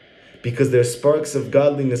 Because there's sparks of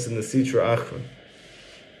godliness in the Sitra Achra.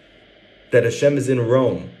 That Hashem is in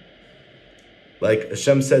Rome. Like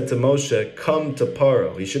Hashem said to Moshe, come to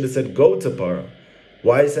Paro. He should have said, go to Paro.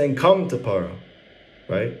 Why is he saying, come to Paro?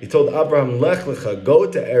 Right? He told Abraham, lech lecha, go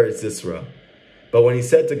to Eretz Yisrael. But when he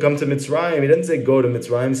said to come to Mitzrayim, he didn't say go to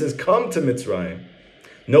Mitzrayim, he says come to Mitzrayim.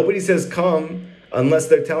 Nobody says come unless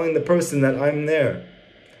they're telling the person that I'm there.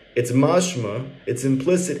 It's mashma, it's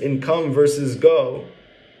implicit in come versus go.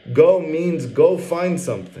 Go means go find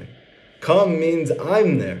something. Come means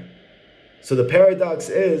I'm there. So the paradox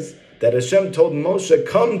is that Hashem told Moshe,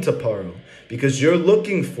 come to Paro, because you're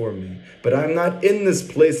looking for me, but I'm not in this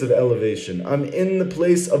place of elevation. I'm in the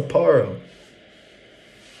place of Paro.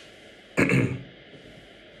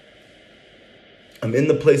 I'm in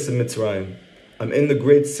the place of Mitzrayim. I'm in the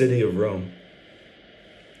great city of Rome.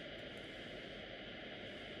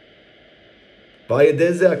 And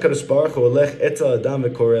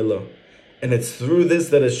it's through this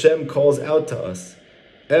that Hashem calls out to us.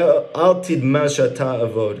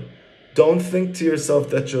 Don't think to yourself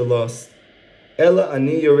that you're lost. Ela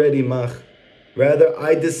ani yoredi mach. Rather,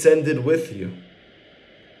 I descended with you.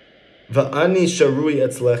 Va'ani sharui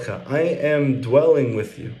etzlecha. I am dwelling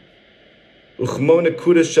with you. Uchmo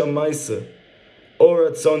nekuda shel maisa. Or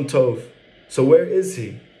atzon tov. So where is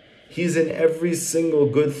He? He's in every single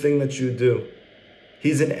good thing that you do.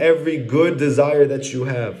 He's in every good desire that you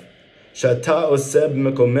have. Shata oseb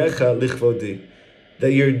mekomecha lichvodi.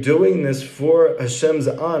 That you're doing this for Hashem's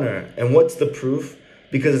honor. And what's the proof?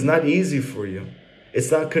 Because it's not easy for you. It's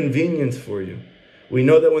not convenient for you. We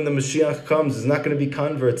know that when the Mashiach comes, there's not going to be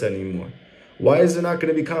converts anymore. Why is there not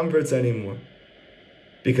going to be converts anymore?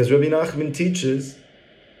 Because Rabbi Nachman teaches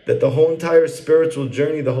that the whole entire spiritual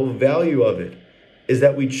journey, the whole value of it, is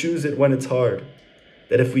that we choose it when it's hard.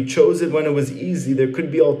 That if we chose it when it was easy, there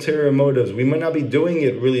could be ulterior motives. We might not be doing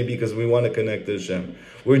it really because we want to connect to Hashem.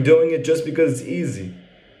 We're doing it just because it's easy,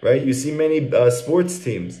 right? You see many sports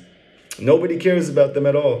teams. Nobody cares about them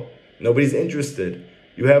at all. Nobody's interested.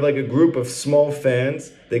 You have like a group of small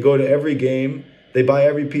fans. They go to every game. They buy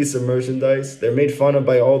every piece of merchandise. They're made fun of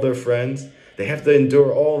by all their friends. They have to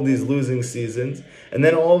endure all of these losing seasons. And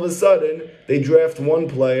then all of a sudden, they draft one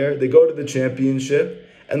player. They go to the championship.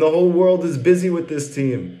 And the whole world is busy with this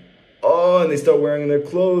team. Oh, and they start wearing their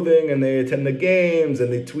clothing, and they attend the games,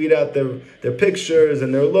 and they tweet out their pictures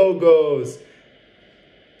and their logos.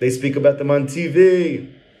 They speak about them on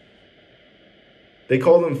TV. They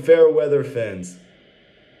call them fair weather fans.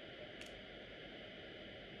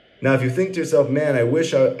 Now, if you think to yourself, man, I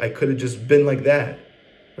wish I could have just been like that,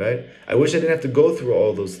 right? I wish I didn't have to go through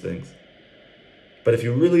all those things. But if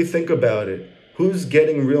you really think about it, who's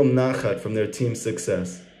getting real nachat from their team's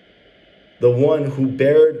success? The one who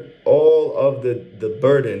bared all of the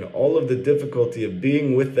burden, all of the difficulty of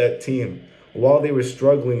being with that team while they were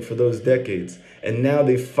struggling for those decades, and now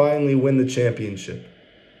they finally win the championship.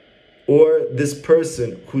 Or this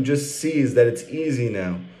person who just sees that it's easy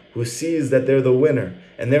now, who sees that they're the winner,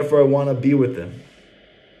 and therefore I want to be with them.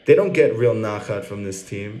 They don't get real nachat from this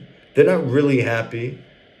team. They're not really happy.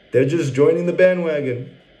 They're just joining the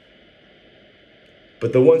bandwagon.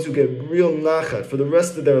 But the ones who get real nachat for the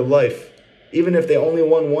rest of their life, even if they only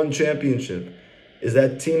won one championship, is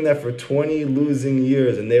that team that for 20 losing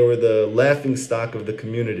years, and they were the laughing stock of the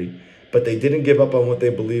community, but they didn't give up on what they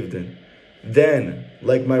believed in. Then,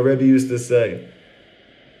 like my Rabbi used to say,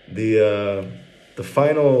 the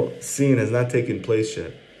final scene has not taken place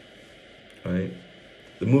yet, right?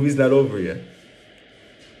 The movie's not over yet.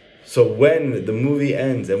 So when the movie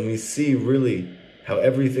ends and we see really how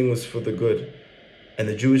everything was for the good, and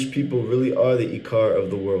the Jewish people really are the Ikar of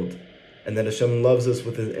the world, and that Hashem loves us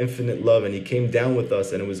with His infinite love, and He came down with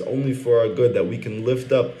us, and it was only for our good that we can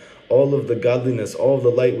lift up all of the godliness, all of the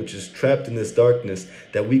light which is trapped in this darkness,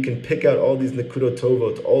 that we can pick out all these nekudot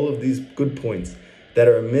tovot, all of these good points that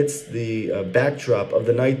are amidst the backdrop of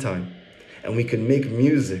the nighttime, and we can make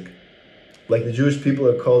music. Like the Jewish people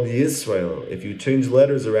are called Yisrael. If you change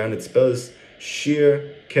letters around, it spells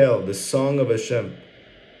Shir Kel, the song of Hashem.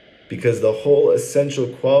 Because the whole essential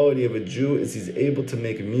quality of a Jew is he's able to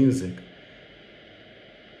make music.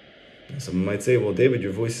 Someone might say, well, David,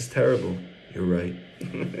 your voice is terrible. You're right.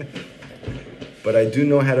 But I do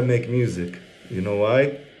know how to make music. You know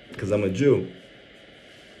why? Because I'm a Jew.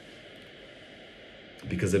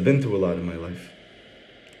 Because I've been through a lot in my life.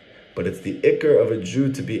 But it's the ikar of a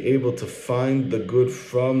Jew to be able to find the good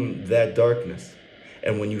from that darkness.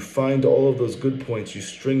 And when you find all of those good points, you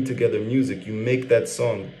string together music, you make that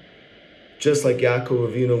song. Just like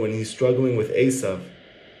Yaakov Avinu when he's struggling with Esav.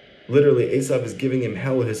 Literally, Esav is giving him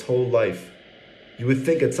hell his whole life. You would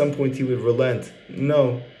think at some point he would relent.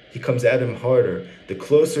 No, he comes at him harder. The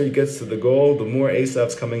closer he gets to the goal, the more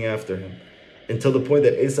Esav's coming after him. Until the point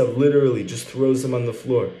that Esav literally just throws him on the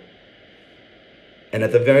floor. And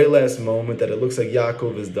at the very last moment that it looks like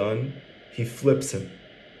Yaakov is done, he flips him.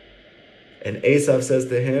 And Esav says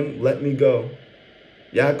to him, let me go.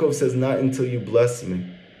 Yaakov says, not until you bless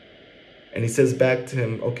me. And he says back to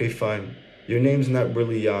him, okay, fine. Your name's not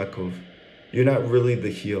really Yaakov. You're not really the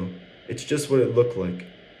heel. It's just what it looked like.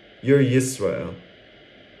 You're Yisrael.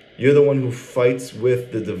 You're the one who fights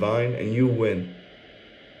with the divine and you win.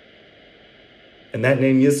 And that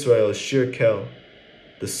name Yisrael is Shir Kel,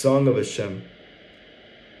 the song of Hashem.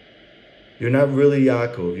 You're not really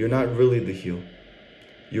Yaakov. You're not really the heel.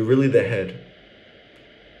 You're really the head.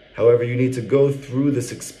 However, you need to go through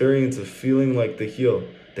this experience of feeling like the heel,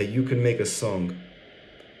 that you can make a song.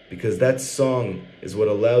 Because that song is what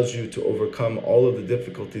allows you to overcome all of the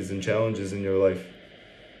difficulties and challenges in your life.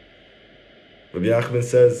 Rabbi Nachman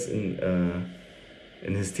says in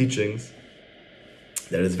his teachings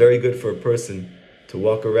that it's very good for a person to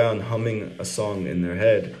walk around humming a song in their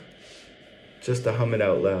head, just to hum it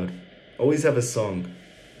out loud. Always have a song.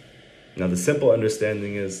 Now the simple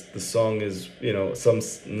understanding is the song is, some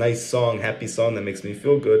nice song, happy song that makes me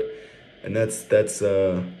feel good, and that's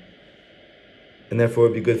and therefore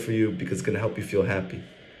it'd be good for you because it's going to help you feel happy.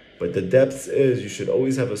 But the depth is you should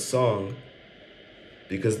always have a song,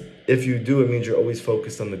 because if you do, it means you're always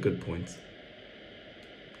focused on the good points.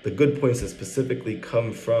 The good points that specifically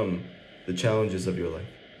come from the challenges of your life.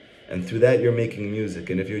 And through that, you're making music.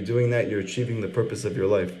 And if you're doing that, you're achieving the purpose of your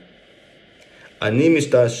life. Ani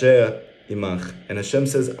mishtasheh imach. And Hashem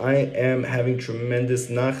says, I am having tremendous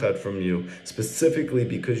nachat from you, specifically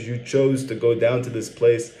because you chose to go down to this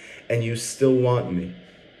place and you still want me.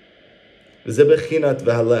 That's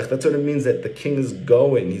what it means that the king is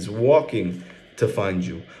going, he's walking to find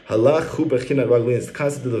you. Halach hu bechinat raglin is the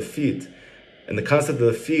concept of the feet. And the concept of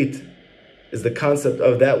the feet is the concept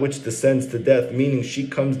of that which descends to death, meaning she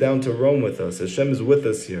comes down to Rome with us. Hashem is with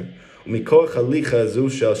us here. And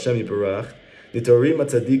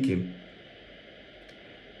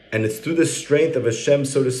it's through the strength of Hashem,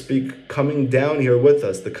 so to speak, coming down here with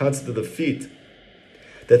us, the concept of the feet,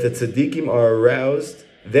 that the tzaddikim are aroused,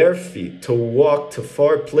 their feet, to walk to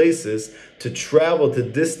far places, to travel to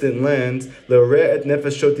distant lands, l're'et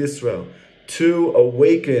nefashot Yisrael, to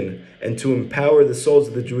awaken and to empower the souls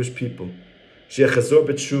of the Jewish people. She'echazor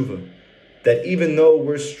b'tshuva, that even though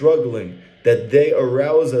we're struggling, that they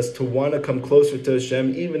arouse us to want to come closer to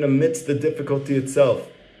Hashem, even amidst the difficulty itself.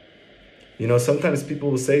 You know, sometimes people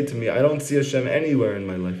will say to me, I don't see Hashem anywhere in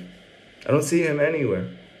my life. I don't see Him anywhere.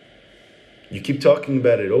 You keep talking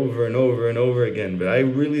about it over and over and over again, but I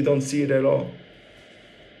really don't see it at all.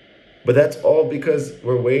 But that's all because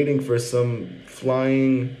we're waiting for some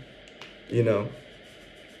flying,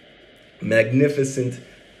 magnificent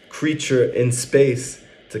creature in space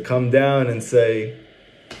to come down and say,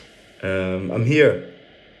 I'm here.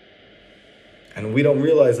 And we don't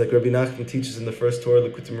realize, like Rabbi Nachman teaches in the first Torah,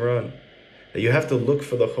 Likutei Moharan, that you have to look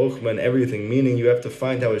for the chokhmah in everything, meaning you have to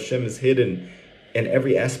find how Hashem is hidden in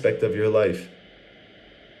every aspect of your life.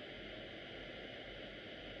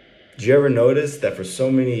 Did you ever notice that for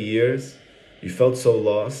so many years you felt so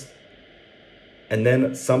lost, and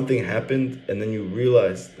then something happened, and then you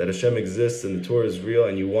realized that Hashem exists and the Torah is real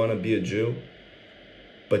and you want to be a Jew,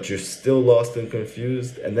 but you're still lost and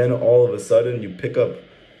confused, and then all of a sudden you pick up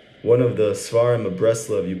one of the Svarim of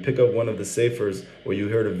Breslov, you pick up one of the Sefers, or you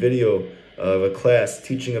heard a video of a class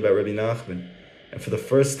teaching about Rabbi Nachman, and for the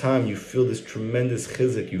first time you feel this tremendous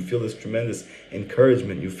chizuk, you feel this tremendous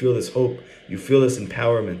encouragement, you feel this hope, you feel this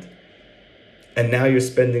empowerment. And now you're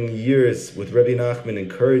spending years with Rabbi Nachman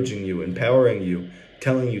encouraging you, empowering you,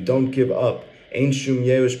 telling you, don't give up. Ein shum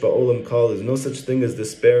yeush ba'olam kol. There's no such thing as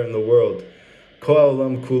despair in the world. Ko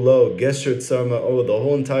ha'olam kulo, gesher tsar ma'o. The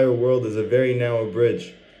whole entire world is a very narrow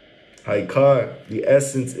bridge. Haikar, the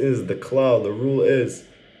essence is, the klal, the rule is,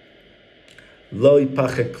 lo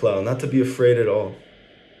yipachet klal, not to be afraid at all.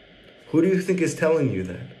 Who do you think is telling you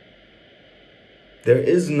that? There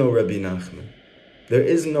is no Rabbi Nachman. There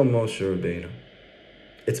is no Moshe Rabbeinu.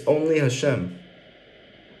 It's only Hashem.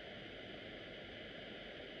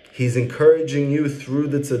 He's encouraging you through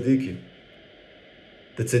the tzaddikim.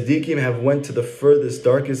 The tzaddikim have went to the furthest,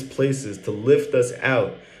 darkest places to lift us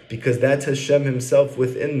out, because that's Hashem Himself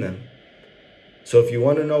within them. So if you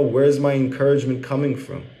want to know, where's my encouragement coming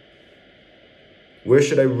from? Where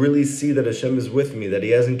should I really see that Hashem is with me, that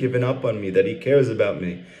He hasn't given up on me, that He cares about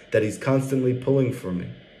me, that He's constantly pulling for me?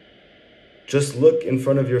 Just look in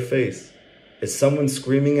front of your face. Is someone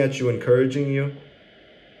screaming at you, encouraging you?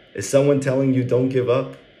 Is someone telling you don't give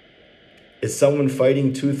up? Is someone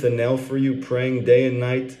fighting tooth and nail for you, praying day and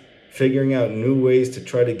night, figuring out new ways to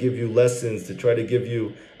try to give you lessons, to try to give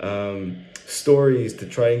you stories, to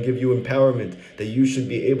try and give you empowerment, that you should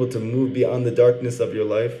be able to move beyond the darkness of your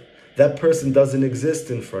life? That person doesn't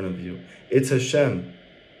exist in front of you. It's Hashem.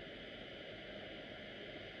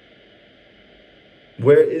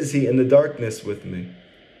 Where is He in the darkness with me?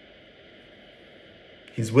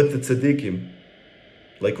 He's with the tzaddikim.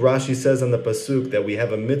 Like Rashi says on the pasuk, that we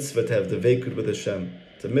have a mitzvah to have deveikud with Hashem.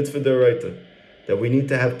 It's a mitzvah d'oraita, that we need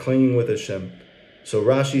to have clinging with Hashem. So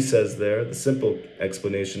Rashi says there, the simple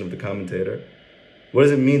explanation of the commentator, what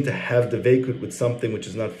does it mean to have deveikud with something which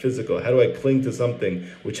is not physical? How do I cling to something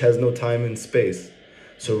which has no time and space?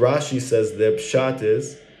 So Rashi says the pshat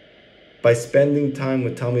is by spending time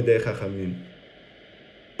with Talmidei Chachamim.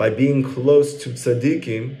 By being close to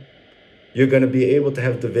tzaddikim, you're going to be able to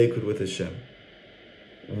have deveikud with Hashem.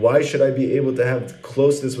 Why should I be able to have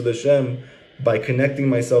closeness with Hashem? By connecting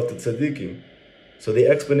myself to tzaddikim. So the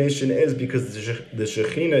explanation is because the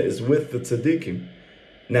Shekhinah is with the tzaddikim.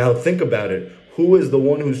 Now think about it. Who is the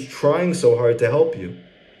one who's trying so hard to help you?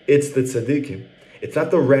 It's the tzaddikim. It's not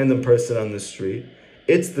the random person on the street.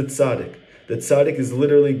 It's the tzaddik. The tzaddik is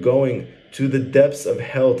literally going to the depths of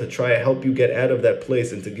hell to try to help you get out of that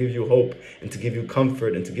place, and to give you hope, and to give you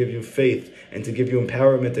comfort, and to give you faith, and to give you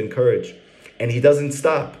empowerment and courage. And He doesn't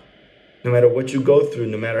stop. No matter what you go through,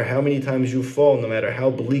 no matter how many times you fall, no matter how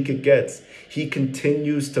bleak it gets, He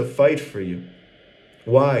continues to fight for you.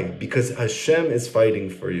 Why? Because Hashem is fighting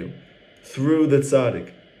for you through the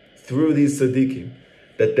tzaddik, through these tzaddikim,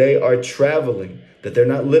 that they are traveling, that they're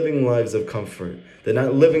not living lives of comfort, they're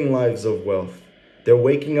not living lives of wealth. They're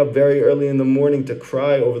waking up very early in the morning to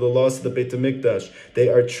cry over the loss of the Beit HaMikdash. They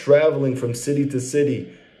are traveling from city to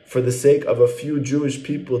city, for the sake of a few Jewish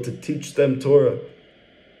people to teach them Torah.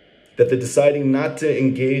 That they're deciding not to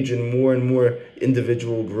engage in more and more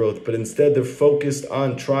individual growth, but instead they're focused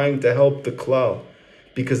on trying to help the klal,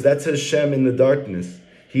 because that's Hashem in the darkness.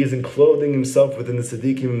 He is enclothing himself within the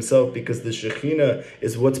tzaddikim himself, because the Shekhinah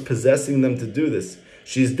is what's possessing them to do this.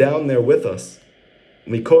 She's down there with us.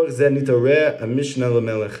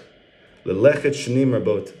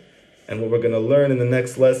 And what we're going to learn in the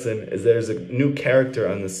next lesson is there's a new character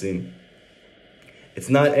on the scene. It's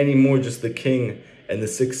not anymore just the king and the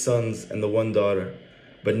 6 sons and the 1 daughter.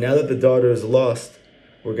 But now that the daughter is lost,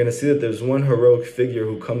 we're going to see that there's one heroic figure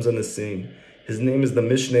who comes on the scene. His name is the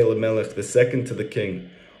Mishneh Lamelech, the second to the king,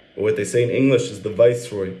 or what they say in English is the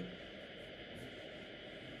viceroy.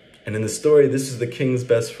 And in the story, this is the king's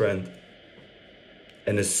best friend.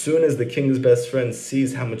 And as soon as the king's best friend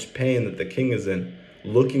sees how much pain that the king is in,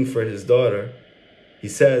 looking for his daughter, he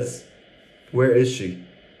says, "Where is she?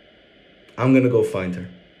 I'm going to go find her.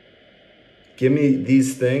 Give me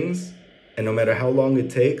these things, and no matter how long it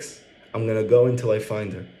takes, I'm going to go until I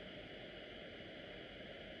find her."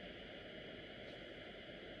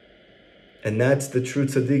 And that's the true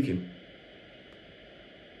tzaddikim.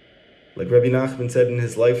 Like Rabbi Nachman said in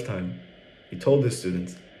his lifetime, he told his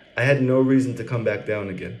students, I had no reason to come back down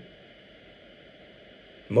again.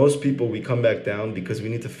 Most people, we come back down because we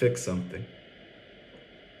need to fix something.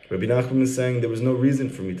 Rabbi Nachman is saying there was no reason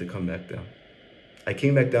for me to come back down. I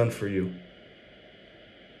came back down for you.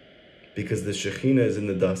 Because the Shekhinah is in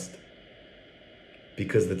the dust.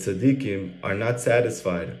 Because the tzaddikim are not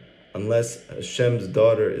satisfied unless Hashem's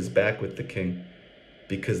daughter is back with the king.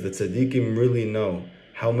 Because the tzaddikim really know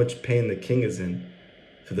how much pain the king is in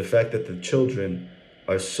through the fact that the children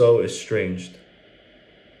are so estranged.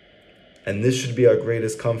 And this should be our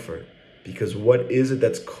greatest comfort, because what is it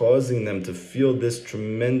that's causing them to feel this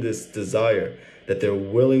tremendous desire that they're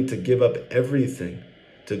willing to give up everything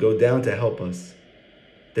to go down to help us?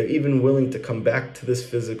 They're even willing to come back to this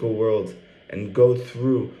physical world and go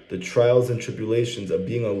through the trials and tribulations of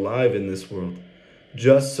being alive in this world,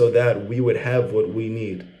 just so that we would have what we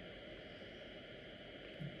need.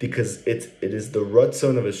 Because it is the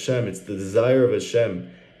ratzon of Hashem, it's the desire of Hashem,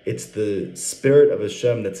 it's the spirit of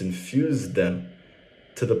Hashem that's infused them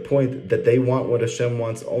to the point that they want what Hashem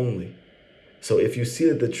wants only. So if you see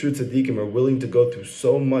that the true tzaddikim are willing to go through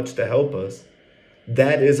so much to help us,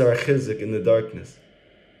 that is our chizuk in the darkness.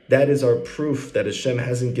 That is our proof that Hashem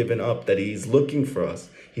hasn't given up, that He's looking for us,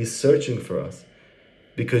 He's searching for us.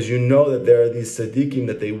 Because you know that there are these tzaddikim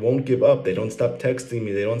that they won't give up. They don't stop texting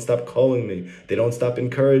me. They don't stop calling me. They don't stop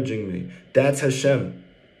encouraging me. That's Hashem.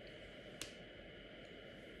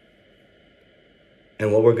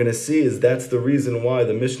 And what we're going to see is that's the reason why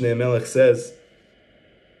the Mishneh Melech says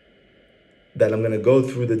that I'm going to go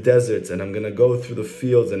through the deserts and I'm going to go through the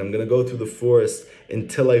fields and I'm going to go through the forest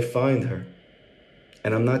until I find her.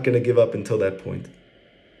 And I'm not going to give up until that point.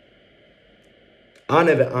 Ane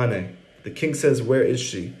ve'ane. The king says, where is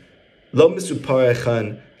she? Lo misupar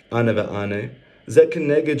echan ane ve'ane. Ze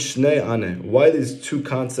keneged shnei ane. Why these two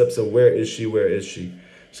concepts of where is she, where is she?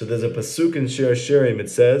 So there's a pasuk in Shir Shirim. It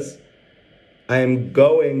says, I am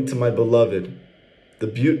going to my beloved,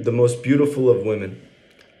 the most beautiful of women.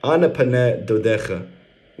 Ane paneh dodecha.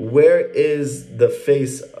 Where is the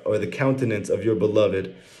face or the countenance of your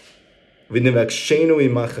beloved? V'nivakshenu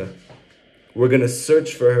imacha. We're going to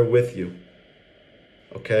search for her with you.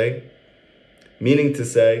 Okay? Meaning to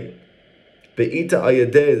say, Be'ita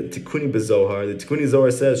ayadeh tikuni bezohar. The Tikuni Zohar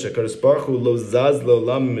says, Shekadosh Baruch Hu lo zaz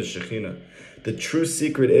le'olam mishechina. The true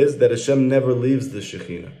secret is that Hashem never leaves the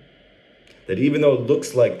Shekhinah. That even though it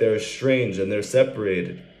looks like they're estranged and they're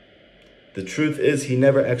separated, the truth is He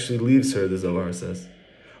never actually leaves her, the Zohar says.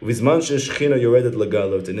 V'zman she'shechina yoredet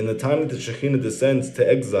lagalot. And in the time that the Shekhinah descends to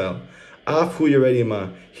exile, af hu yoredi ma,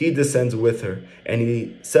 He descends with her and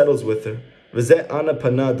He settles with her. That's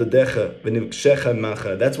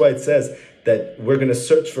why it says that we're going to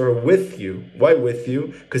search for her with you. Why with you?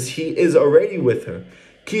 Because He is already with her.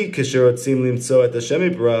 Because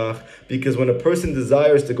when a person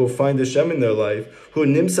desires to go find Hashem in their life,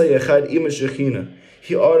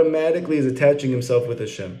 he automatically is attaching himself with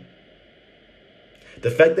Hashem.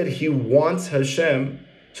 The fact that he wants Hashem,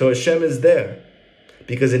 so Hashem is there.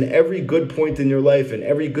 Because in every good point in your life, and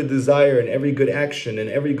every good desire, and every good action, and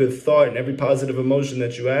every good thought, and every positive emotion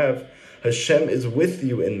that you have, Hashem is with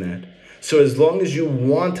you in that. So as long as you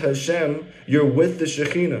want Hashem, you're with the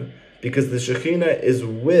Shekhinah. Because the Shekhinah is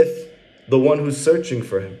with the one who's searching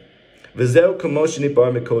for Him. V'zeu kamoshini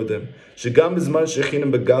bar mekodem. Shegam b'zman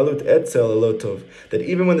shechina begalut etzel elotov. That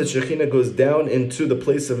even when the Shekhinah goes down into the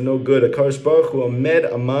place of no good, Akadosh Baruch Hu omed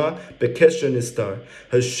ama bekesher nistar.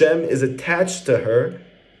 Hashem is attached to her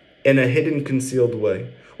in a hidden, concealed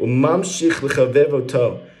way. Umamshich l'chavev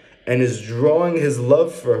oto, and is drawing his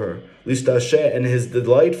love for her, lishtasheh, and his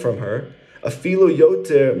delight from her. Afilu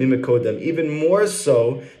yoter mimekodem, even more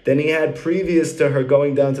so than he had previous to her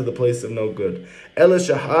going down to the place of no good. Ela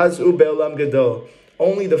shahaz u be'olam gadol.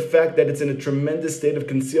 Only the fact that it's in a tremendous state of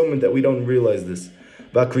concealment that we don't realize this.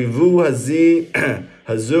 Vakrivu hazi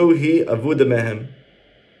hazu hi avuda mehem.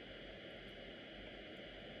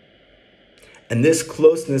 And this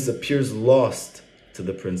closeness appears lost to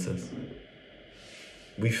the princess.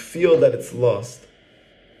 We feel that it's lost.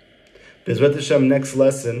 Bezrat Hashem, next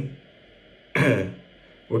lesson,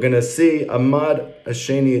 we're going to see Amad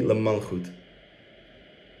Hasheni Lamalchut.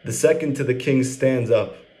 The second to the king stands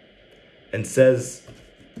up and says,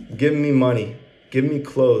 give me money, give me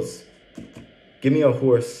clothes, give me a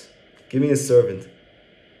horse, give me a servant,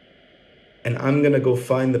 and I'm going to go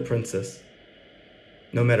find the princess.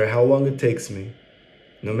 No matter how long it takes me,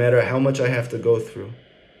 no matter how much I have to go through,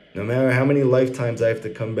 no matter how many lifetimes I have to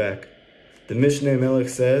come back. The Mishneh Melech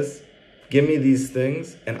says, give me these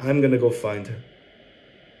things and I'm going to go find her.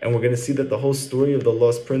 And we're going to see that the whole story of the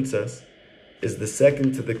lost princess is the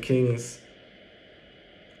second to the king's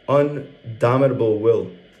undomitable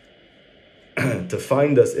will to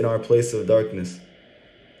find us in our place of darkness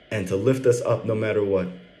and to lift us up no matter what.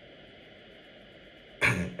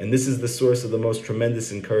 And this is the source of the most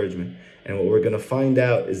tremendous encouragement. And what we're going to find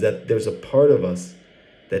out is that there's a part of us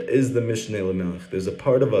that is the Mishneh Lamelech. There's a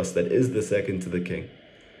part of us that is the second to the king.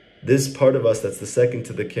 This part of us that's the second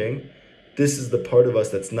to the king, this is the part of us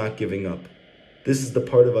that's not giving up. This is the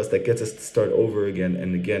part of us that gets us to start over again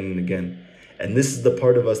and again and again. And this is the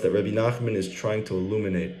part of us that Rabbi Nachman is trying to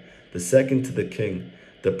illuminate. The second to the king,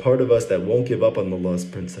 the part of us that won't give up on the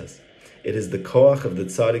lost princess. It is the koach of the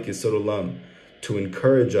tzaddik Yisod Olam to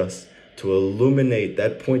encourage us, to illuminate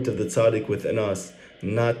that point of the tzaddik within us,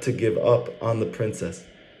 not to give up on the princess,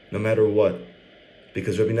 no matter what.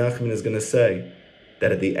 Because Rabbi Nachman is going to say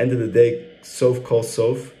that at the end of the day, Sof kol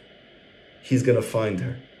Sof, he's going to find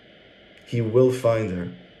her. He will find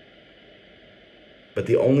her. But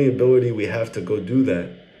the only ability we have to go do that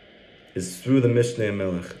is through the Mishneh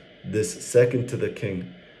Melech, this second to the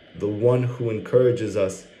king, the one who encourages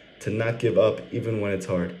us to not give up even when it's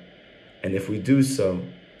hard. And if we do so,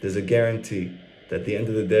 there's a guarantee that at the end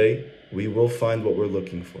of the day, we will find what we're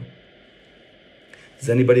looking for. Does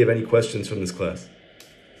anybody have any questions from this class?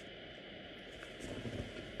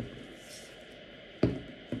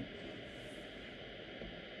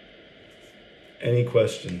 Any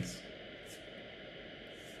questions?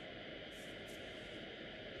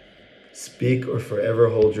 Speak or forever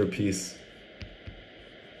hold your peace.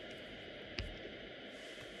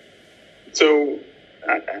 So,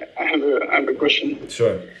 I have a question.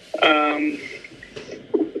 Sure.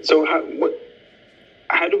 So how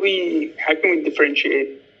can we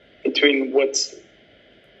differentiate between what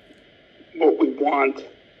we want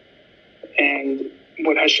and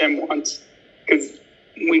what Hashem wants? Because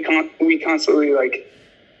we constantly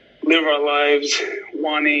live our lives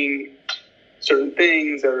wanting certain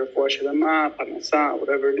things, or parnasa,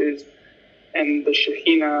 whatever it is, and the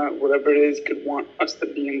Shekhinah, whatever it is, could want us to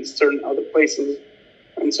be in certain other places.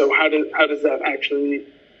 And so how does that actually,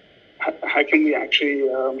 how can we actually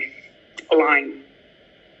align?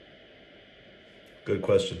 Good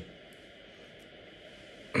question.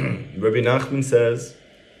 Rabbi Nachman says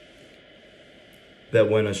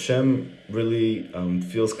that when Hashem really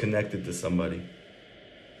feels connected to somebody,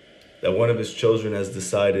 that one of his children has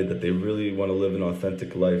decided that they really want to live an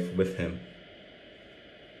authentic life with him.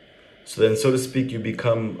 So then, so to speak, you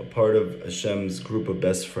become a part of Hashem's group of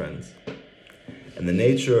best friends. And the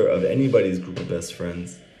nature of anybody's group of best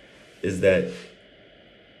friends is that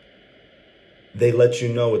they let you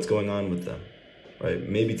know what's going on with them, right?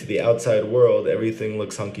 Maybe to the outside world, everything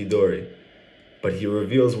looks hunky-dory, but he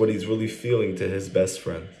reveals what he's really feeling to his best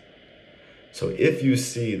friends. So if you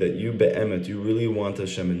see that you be'emet, you really want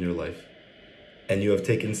Hashem in your life, and you have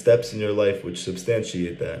taken steps in your life which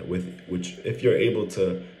substantiate that, which if you're able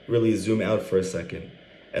to really zoom out for a second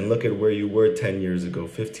and look at where you were 10 years ago,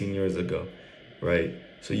 15 years ago, right?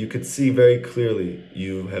 So you could see very clearly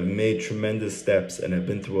you have made tremendous steps and have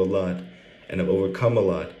been through a lot and have overcome a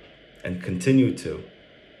lot and continue to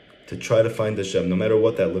try to find Hashem, no matter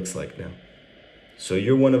what that looks like now. So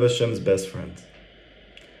you're one of Hashem's best friends.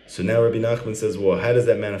 So now Rabbi Nachman says, well, how does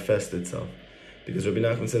that manifest itself? Because Rabbi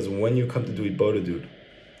Nachman says, when you come to do Ibodedut,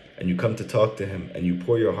 and you come to talk to him, and you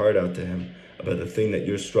pour your heart out to him about the thing that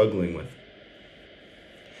you're struggling with.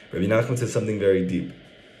 Rabbi Nachman says something very deep.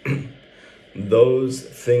 Those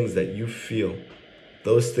things that you feel,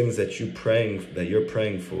 those things that you're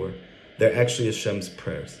praying for, they're actually Hashem's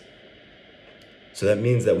prayers. So that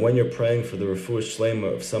means that when you're praying for the refuah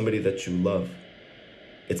shlema of somebody that you love,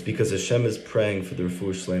 it's because Hashem is praying for the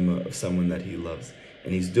refuah shlema of someone that He loves,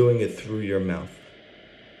 and He's doing it through your mouth.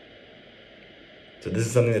 So this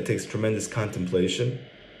is something that takes tremendous contemplation,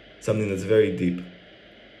 something that's very deep.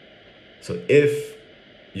 So if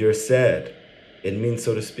you're sad, it means,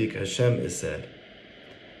 so to speak, Hashem is sad.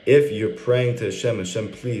 If you're praying to Hashem,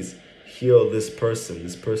 Hashem, please heal this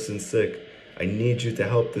person's sick. I need you to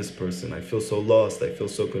help this person. I feel so lost. I feel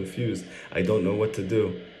so confused. I don't know what to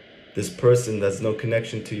do. This person has no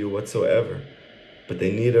connection to you whatsoever, but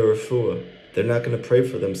they need a refuah. They're not going to pray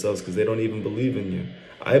for themselves because they don't even believe in you.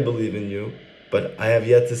 I believe in you, but I have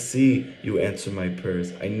yet to see you answer my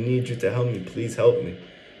prayers. I need you to help me. Please help me.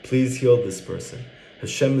 Please heal this person.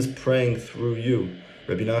 Hashem is praying through you.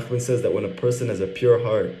 Rabbi Nachman says that when a person has a pure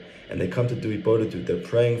heart and they come to do Ibodedut, they're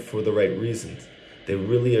praying for the right reasons. They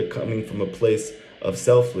really are coming from a place of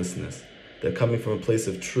selflessness. They're coming from a place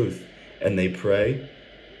of truth, and they pray.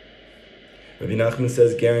 Rabbi Nachman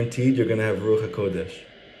says, guaranteed you're going to have Ruach HaKodesh.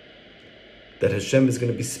 That Hashem is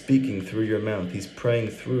going to be speaking through your mouth. He's praying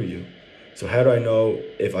through you. So how do I know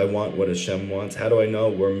if I want what Hashem wants? How do I know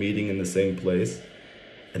we're meeting in the same place?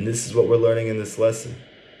 And this is what we're learning in this lesson.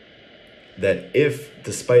 That if,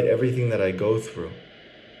 despite everything that I go through,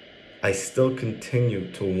 I still continue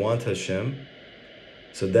to want Hashem,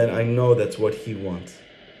 so then I know that's what He wants.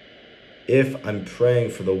 If I'm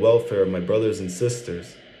praying for the welfare of my brothers and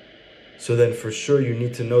sisters, so then for sure you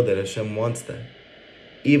need to know that Hashem wants that.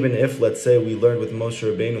 Even if, let's say, we learned with Moshe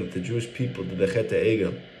Rabbeinu that the Jewish people did the Chet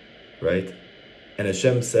HaEgel, right? And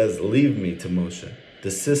Hashem says, leave me to Moshe,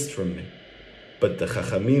 desist from me. But the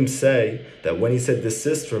Chachamim say that when He said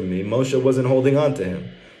desist from me, Moshe wasn't holding on to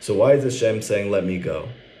him. So why is Hashem saying let me go?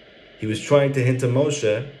 He was trying to hint to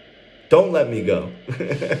Moshe, don't let me go.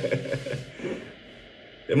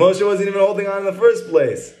 And Moshe wasn't even holding on in the first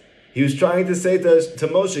place. He was trying to say to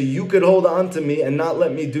Moshe, you could hold on to me and not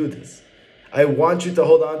let me do this. I want you to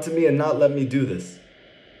hold on to me and not let me do this.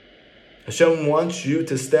 Hashem wants you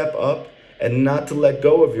to step up and not to let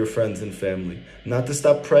go of your friends and family, not to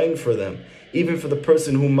stop praying for them. Even for the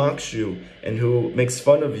person who mocks you and who makes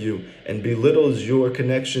fun of you and belittles your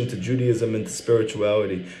connection to Judaism and to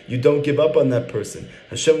spirituality, you don't give up on that person.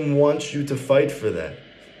 Hashem wants you to fight for that.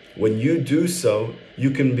 When you do so,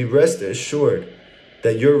 you can be rest assured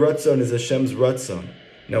that your Ratzon is Hashem's Ratzon.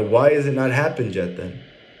 Now, why has it not happened yet then?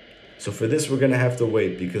 So for this, we're going to have to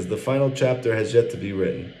wait because the final chapter has yet to be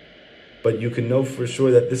written. But you can know for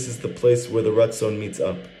sure that this is the place where the Ratzon meets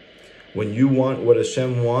up. When you want what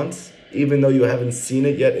Hashem wants, even though you haven't seen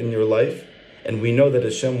it yet in your life, and we know that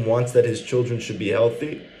Hashem wants that His children should be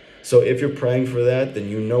healthy, so if you're praying for that, then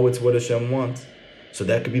you know it's what Hashem wants. So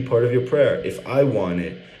that could be part of your prayer. If I want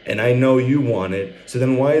it, and I know you want it, so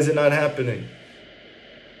then why is it not happening?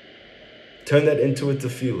 Turn that into a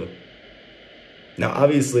tefillah. Now,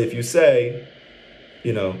 obviously, if you say,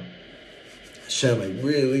 Hashem, I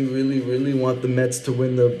really, really, really want the Mets to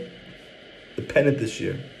win the pennant this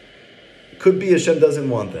year. Could be Hashem doesn't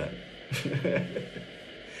want that.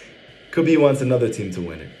 Could be He wants another team to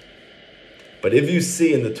win it. But if you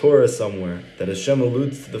see in the Torah somewhere that Hashem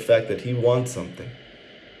alludes to the fact that He wants something,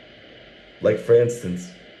 like for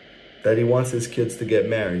instance, that He wants His kids to get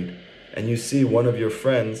married, and you see one of your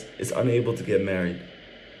friends is unable to get married,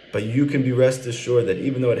 but you can be rest assured that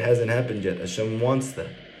even though it hasn't happened yet, Hashem wants that,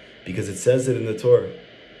 because it says it in the Torah.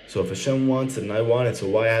 So if Hashem wants it and I want it, so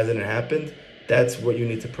why hasn't it happened? That's what you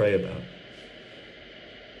need to pray about.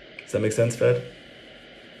 Does that make sense, Fed?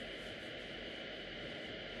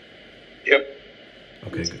 Yep.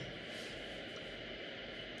 Okay, good.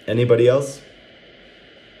 Anybody else?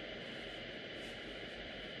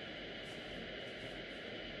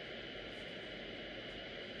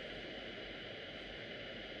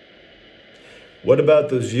 What about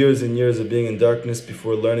those years and years of being in darkness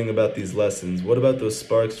before learning about these lessons? What about those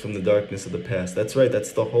sparks from the darkness of the past? That's right,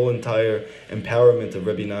 that's the whole entire empowerment of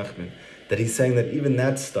Rabbi Nachman. That he's saying that even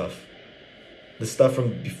that stuff, the stuff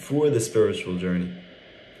from before the spiritual journey,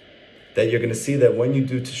 that you're going to see that when you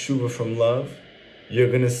do teshuvah from love, you're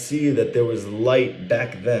going to see that there was light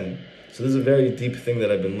back then. So this is a very deep thing that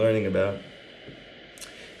I've been learning about.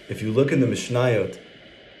 If you look in the Mishnayot,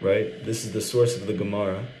 right, this is the source of the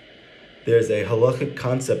Gemara, there's a halachic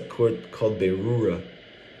concept called Berura,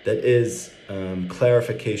 that is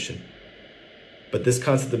clarification. But this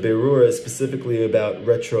concept of Berurah is specifically about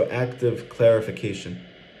retroactive clarification.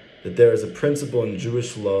 That there is a principle in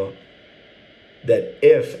Jewish law that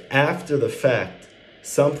if, after the fact,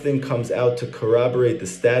 something comes out to corroborate the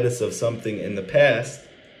status of something in the past,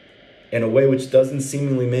 in a way which doesn't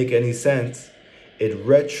seemingly make any sense, it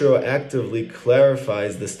retroactively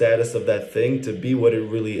clarifies the status of that thing to be what it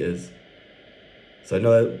really is. So I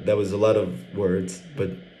know that was a lot of words,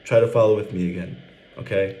 but try to follow with me again,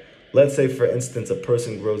 okay? Let's say, for instance, a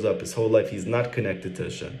person grows up, his whole life, he's not connected to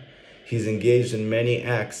Hashem. He's engaged in many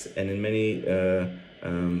acts and in many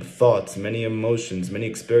thoughts, many emotions, many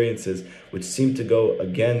experiences, which seem to go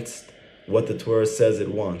against what the Torah says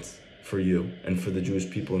it wants for you and for the Jewish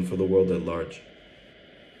people and for the world at large.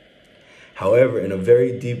 However, in a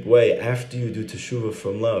very deep way, after you do teshuvah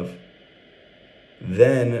from love,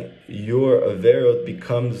 then your averot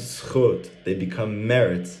becomes zchut, they become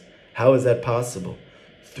merits. How is that possible?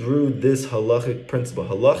 Through this halachic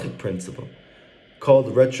principle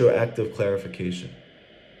called retroactive clarification.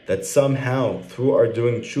 That somehow, through our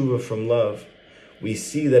doing tshuva from love, we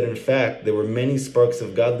see that in fact there were many sparks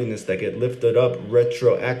of godliness that get lifted up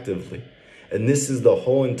retroactively. And this is the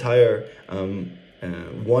whole entire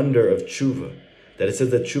wonder of tshuva. That it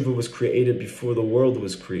says that tshuva was created before the world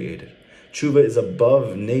was created. Tshuva is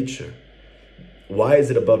above nature. Why is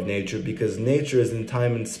it above nature? Because nature is in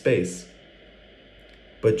time and space.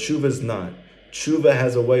 But tshuva is not. Tshuva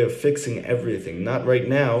has a way of fixing everything. Not right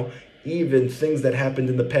now, even things that happened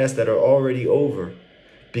in the past that are already over.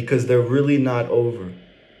 Because they're really not over.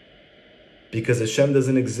 Because Hashem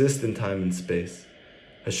doesn't exist in time and space.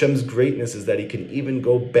 Hashem's greatness is that He can even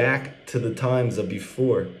go back to the times of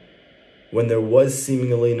before, when there was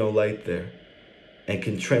seemingly no light there, and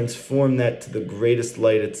can transform that to the greatest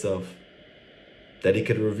light itself. That He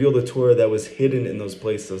could reveal the Torah that was hidden in those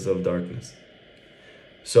places of darkness.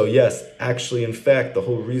 So yes, actually, in fact, the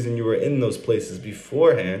whole reason you were in those places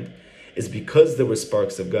beforehand is because there were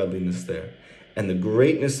sparks of godliness there. And the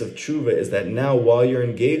greatness of tshuva is that now, while you're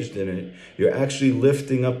engaged in it, you're actually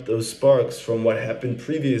lifting up those sparks from what happened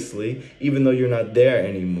previously, even though you're not there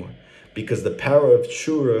anymore. Because the power of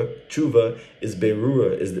tshuva is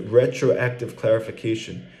berurah, is the retroactive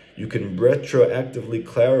clarification. You can retroactively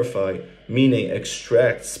clarify, meaning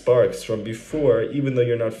extract sparks from before, even though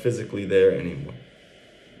you're not physically there anymore.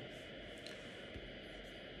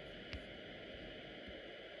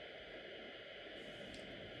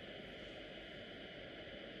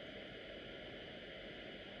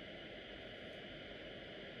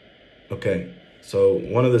 Okay, so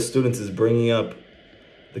one of the students is bringing up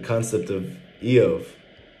the concept of Eov.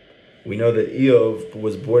 We know that Eov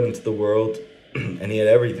was born into the world and he had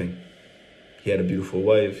everything. He had a beautiful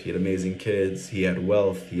wife, he had amazing kids, he had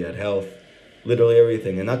wealth, he had health, literally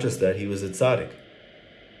everything. And not just that, he was a tzaddik.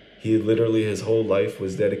 He literally, his whole life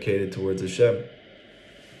was dedicated towards Hashem.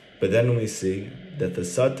 But then we see that the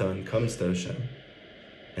Satan comes to Hashem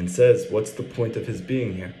and says, what's the point of his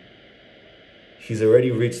being here? He's already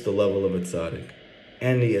reached the level of a tzaddik,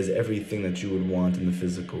 and he has everything that you would want in the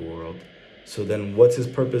physical world. So then what's his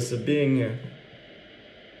purpose of being here?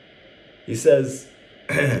 He says,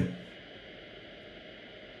 let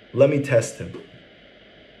me test him.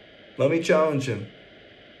 Let me challenge him.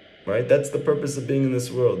 Right? That's the purpose of being in this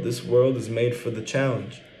world. This world is made for the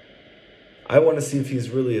challenge. I want to see if he's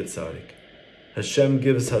really a tzaddik. Hashem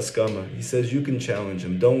gives haskama. He says, you can challenge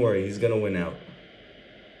him. Don't worry, he's going to win out.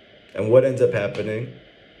 And what ends up happening?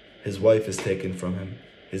 His wife is taken from him.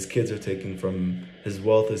 His kids are taken from him. His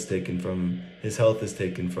wealth is taken from him. His health is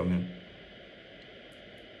taken from him.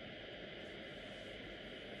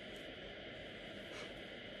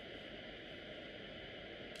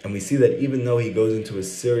 And we see that even though he goes into a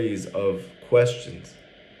series of questions,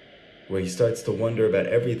 where he starts to wonder about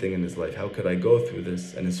everything in his life. How could I go through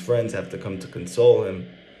this? And his friends have to come to console him,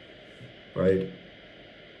 right?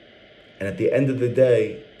 And at the end of the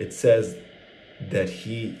day, it says that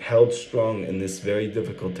he held strong in this very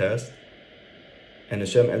difficult test, and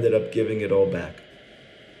Hashem ended up giving it all back.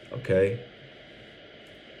 Okay?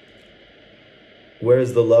 Where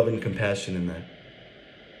is the love and compassion in that?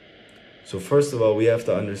 So first of all, we have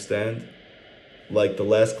to understand, like the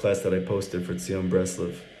last class that I posted for Tzion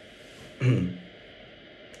Breslov,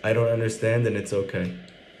 I don't understand, and it's okay.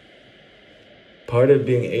 Part of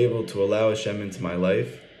being able to allow Hashem into my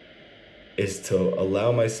life is to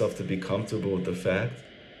allow myself to be comfortable with the fact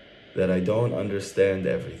that I don't understand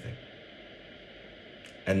everything.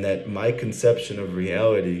 And that my conception of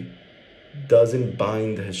reality doesn't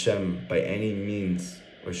bind Hashem by any means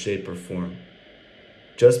or shape or form.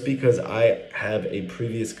 Just because I have a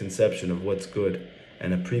previous conception of what's good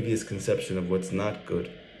and a previous conception of what's not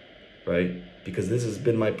good, right? Because this has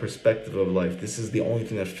been my perspective of life. This is the only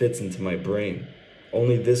thing that fits into my brain.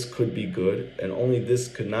 Only this could be good, and only this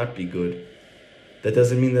could not be good. That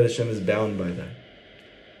doesn't mean that Hashem is bound by that.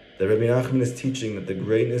 That Rabbi Nachman is teaching that the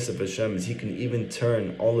greatness of Hashem is He can even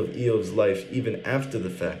turn all of Eov's life even after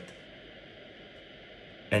the fact.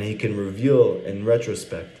 And He can reveal in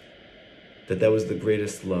retrospect that that was the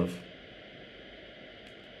greatest love.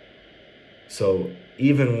 So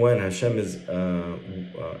even when Hashem is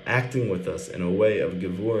acting with us in a way of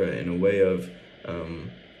gevura, in a way of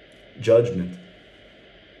judgment,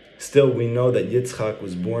 still we know that Yitzchak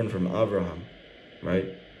was born from Avraham,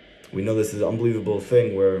 right? We know this is an unbelievable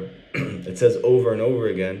thing where it says over and over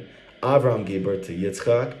again, Avraham gave birth to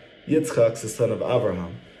Yitzchak, Yitzchak's the son of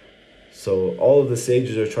Avraham. So all of the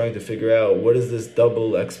sages are trying to figure out, what is this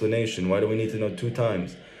double explanation? Why do we need to know 2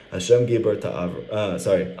 times? Hashem gave birth to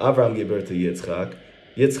Avraham gave birth to Yitzchak.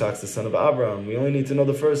 Yitzchak's the son of Avraham. We only need to know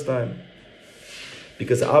the first time.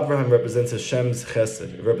 Because Avraham represents Hashem's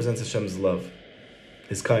chesed. It represents Hashem's love,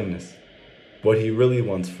 His kindness, what He really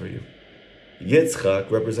wants for you.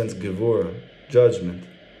 Yitzchak represents gevura, judgment,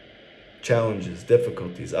 challenges,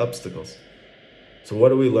 difficulties, obstacles. So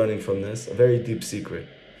what are we learning from this? A very deep secret.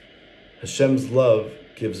 Hashem's love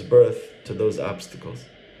gives birth to those obstacles.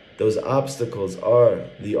 Those obstacles are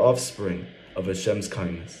the offspring of Hashem's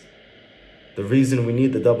kindness. The reason we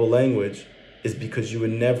need the double language is because you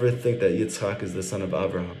would never think that Yitzchak is the son of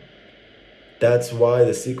Avraham. That's why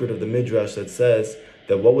the secret of the Midrash that says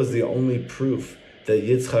that what was the only proof that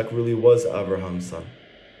Yitzchak really was Avraham's son?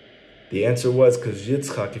 The answer was because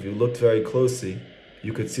Yitzchak, if you looked very closely,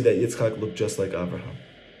 you could see that Yitzchak looked just like Avraham.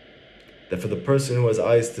 That for the person who has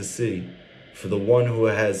eyes to see, for the one who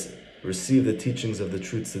has received the teachings of the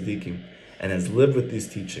true tzaddikim and has lived with these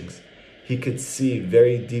teachings, he could see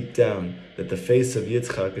very deep down that the face of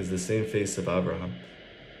Yitzchak is the same face of Avraham.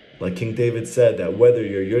 Like King David said, that whether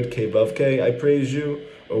you're Yud-Kei Vav-Kei, I praise you,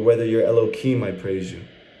 or whether you're Elokim, I praise you.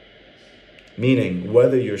 Meaning,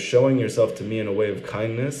 whether you're showing yourself to me in a way of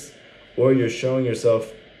kindness, or you're showing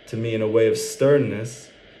yourself to me in a way of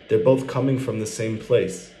sternness, they're both coming from the same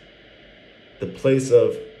place. The place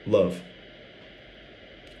of love.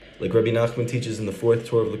 Like Rabbi Nachman teaches in the 4th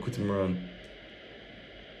Torah of Likutei Moharan.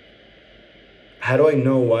 How do I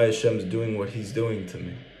know why Hashem's doing what He's doing to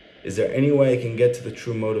me? Is there any way I can get to the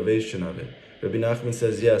true motivation of it? Rabbi Nachman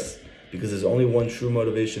says yes, because there's only one true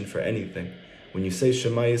motivation for anything. When you say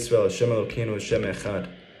Shema Yisrael, Hashem Elokeinu, Hashem Echad.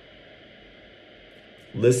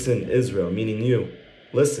 Listen, Israel, meaning you.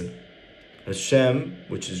 Listen. Hashem,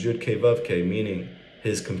 which is Yud-Kei Vav-Kei, meaning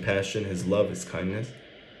His compassion, His love, His kindness.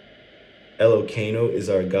 Elokeinu is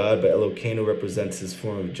our God, but Elokeinu represents His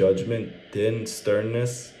form of judgment, din,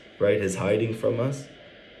 sternness, right? His hiding from us.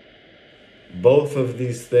 Both of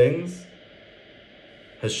these things,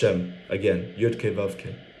 Hashem, again, Yud-Kei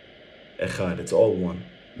Vav-Kei, Echad, it's all one.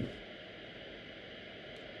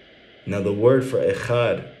 Now the word for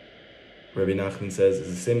Echad, Rabbi Nachman says, is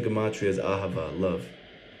the same gematria as Ahava, love.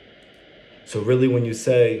 So really when you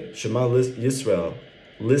say, Shema Yisrael,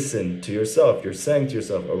 listen to yourself, you're saying to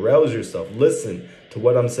yourself, arouse yourself, listen to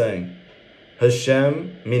what I'm saying.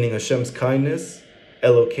 Hashem, meaning Hashem's kindness,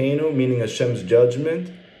 Elokeinu, meaning Hashem's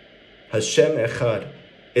judgment, Hashem Echad,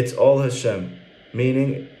 it's all Hashem,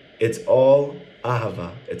 meaning it's all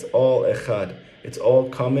Ahava, it's all Echad, it's all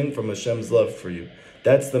coming from Hashem's love for you.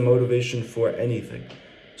 That's the motivation for anything.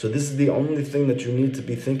 So this is the only thing that you need to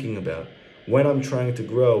be thinking about. When I'm trying to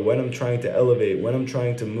grow, when I'm trying to elevate, when I'm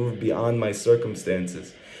trying to move beyond my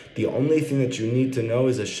circumstances, the only thing that you need to know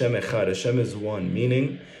is Hashem Echad. Hashem is one,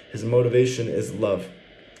 meaning His motivation is love.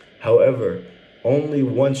 However, only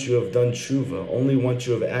once you have done tshuva, only once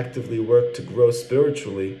you have actively worked to grow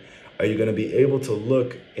spiritually, are you going to be able to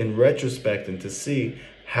look in retrospect and to see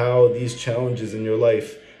how these challenges in your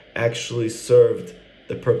life actually served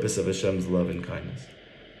the purpose of Hashem's love and kindness.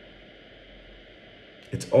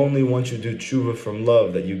 It's only once you do tshuva from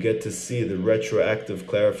love that you get to see the retroactive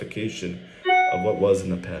clarification of what was in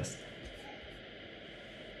the past.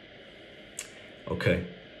 Okay,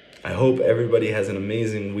 I hope everybody has an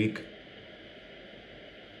amazing week.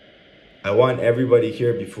 I want everybody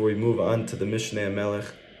here, before we move on to the Mishneh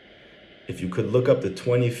Melech, if you could look up the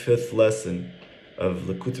 25th lesson of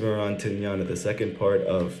Likutei Moharan Tinyana, the second part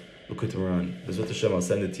of Likutei Moharan. B'ezrat Hashem, I'll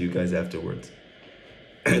send it to you guys afterwards.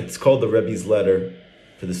 It's called the Rebbe's Letter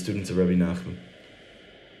for the students of Rabbi Nachman.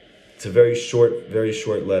 It's a very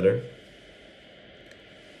short letter.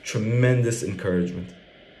 Tremendous encouragement.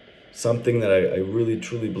 Something that I really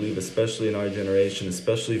truly believe, especially in our generation,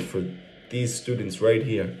 especially for these students right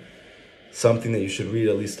here, something that you should read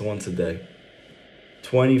at least once a day.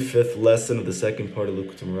 25th lesson of the second part of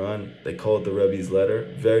Likutei Moharan. They call it the Rebbe's letter.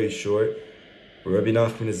 Very short. Rabbi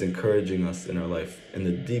Nachman is encouraging us in our life in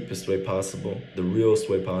the deepest way possible, the realest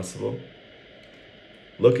way possible.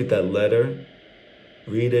 Look at that letter,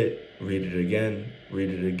 read it again, read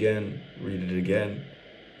it again, read it again.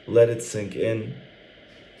 Let it sink in,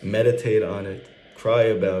 meditate on it, cry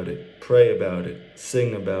about it, pray about it,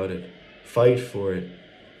 sing about it, fight for it.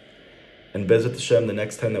 And Bezrat Hashem, the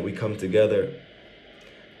next time that we come together,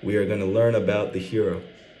 we are going to learn about the hero.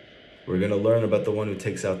 We're going to learn about the one who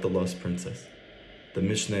takes out the lost princess, the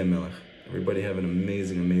Mishneh Melech. Everybody have an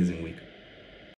amazing, amazing week.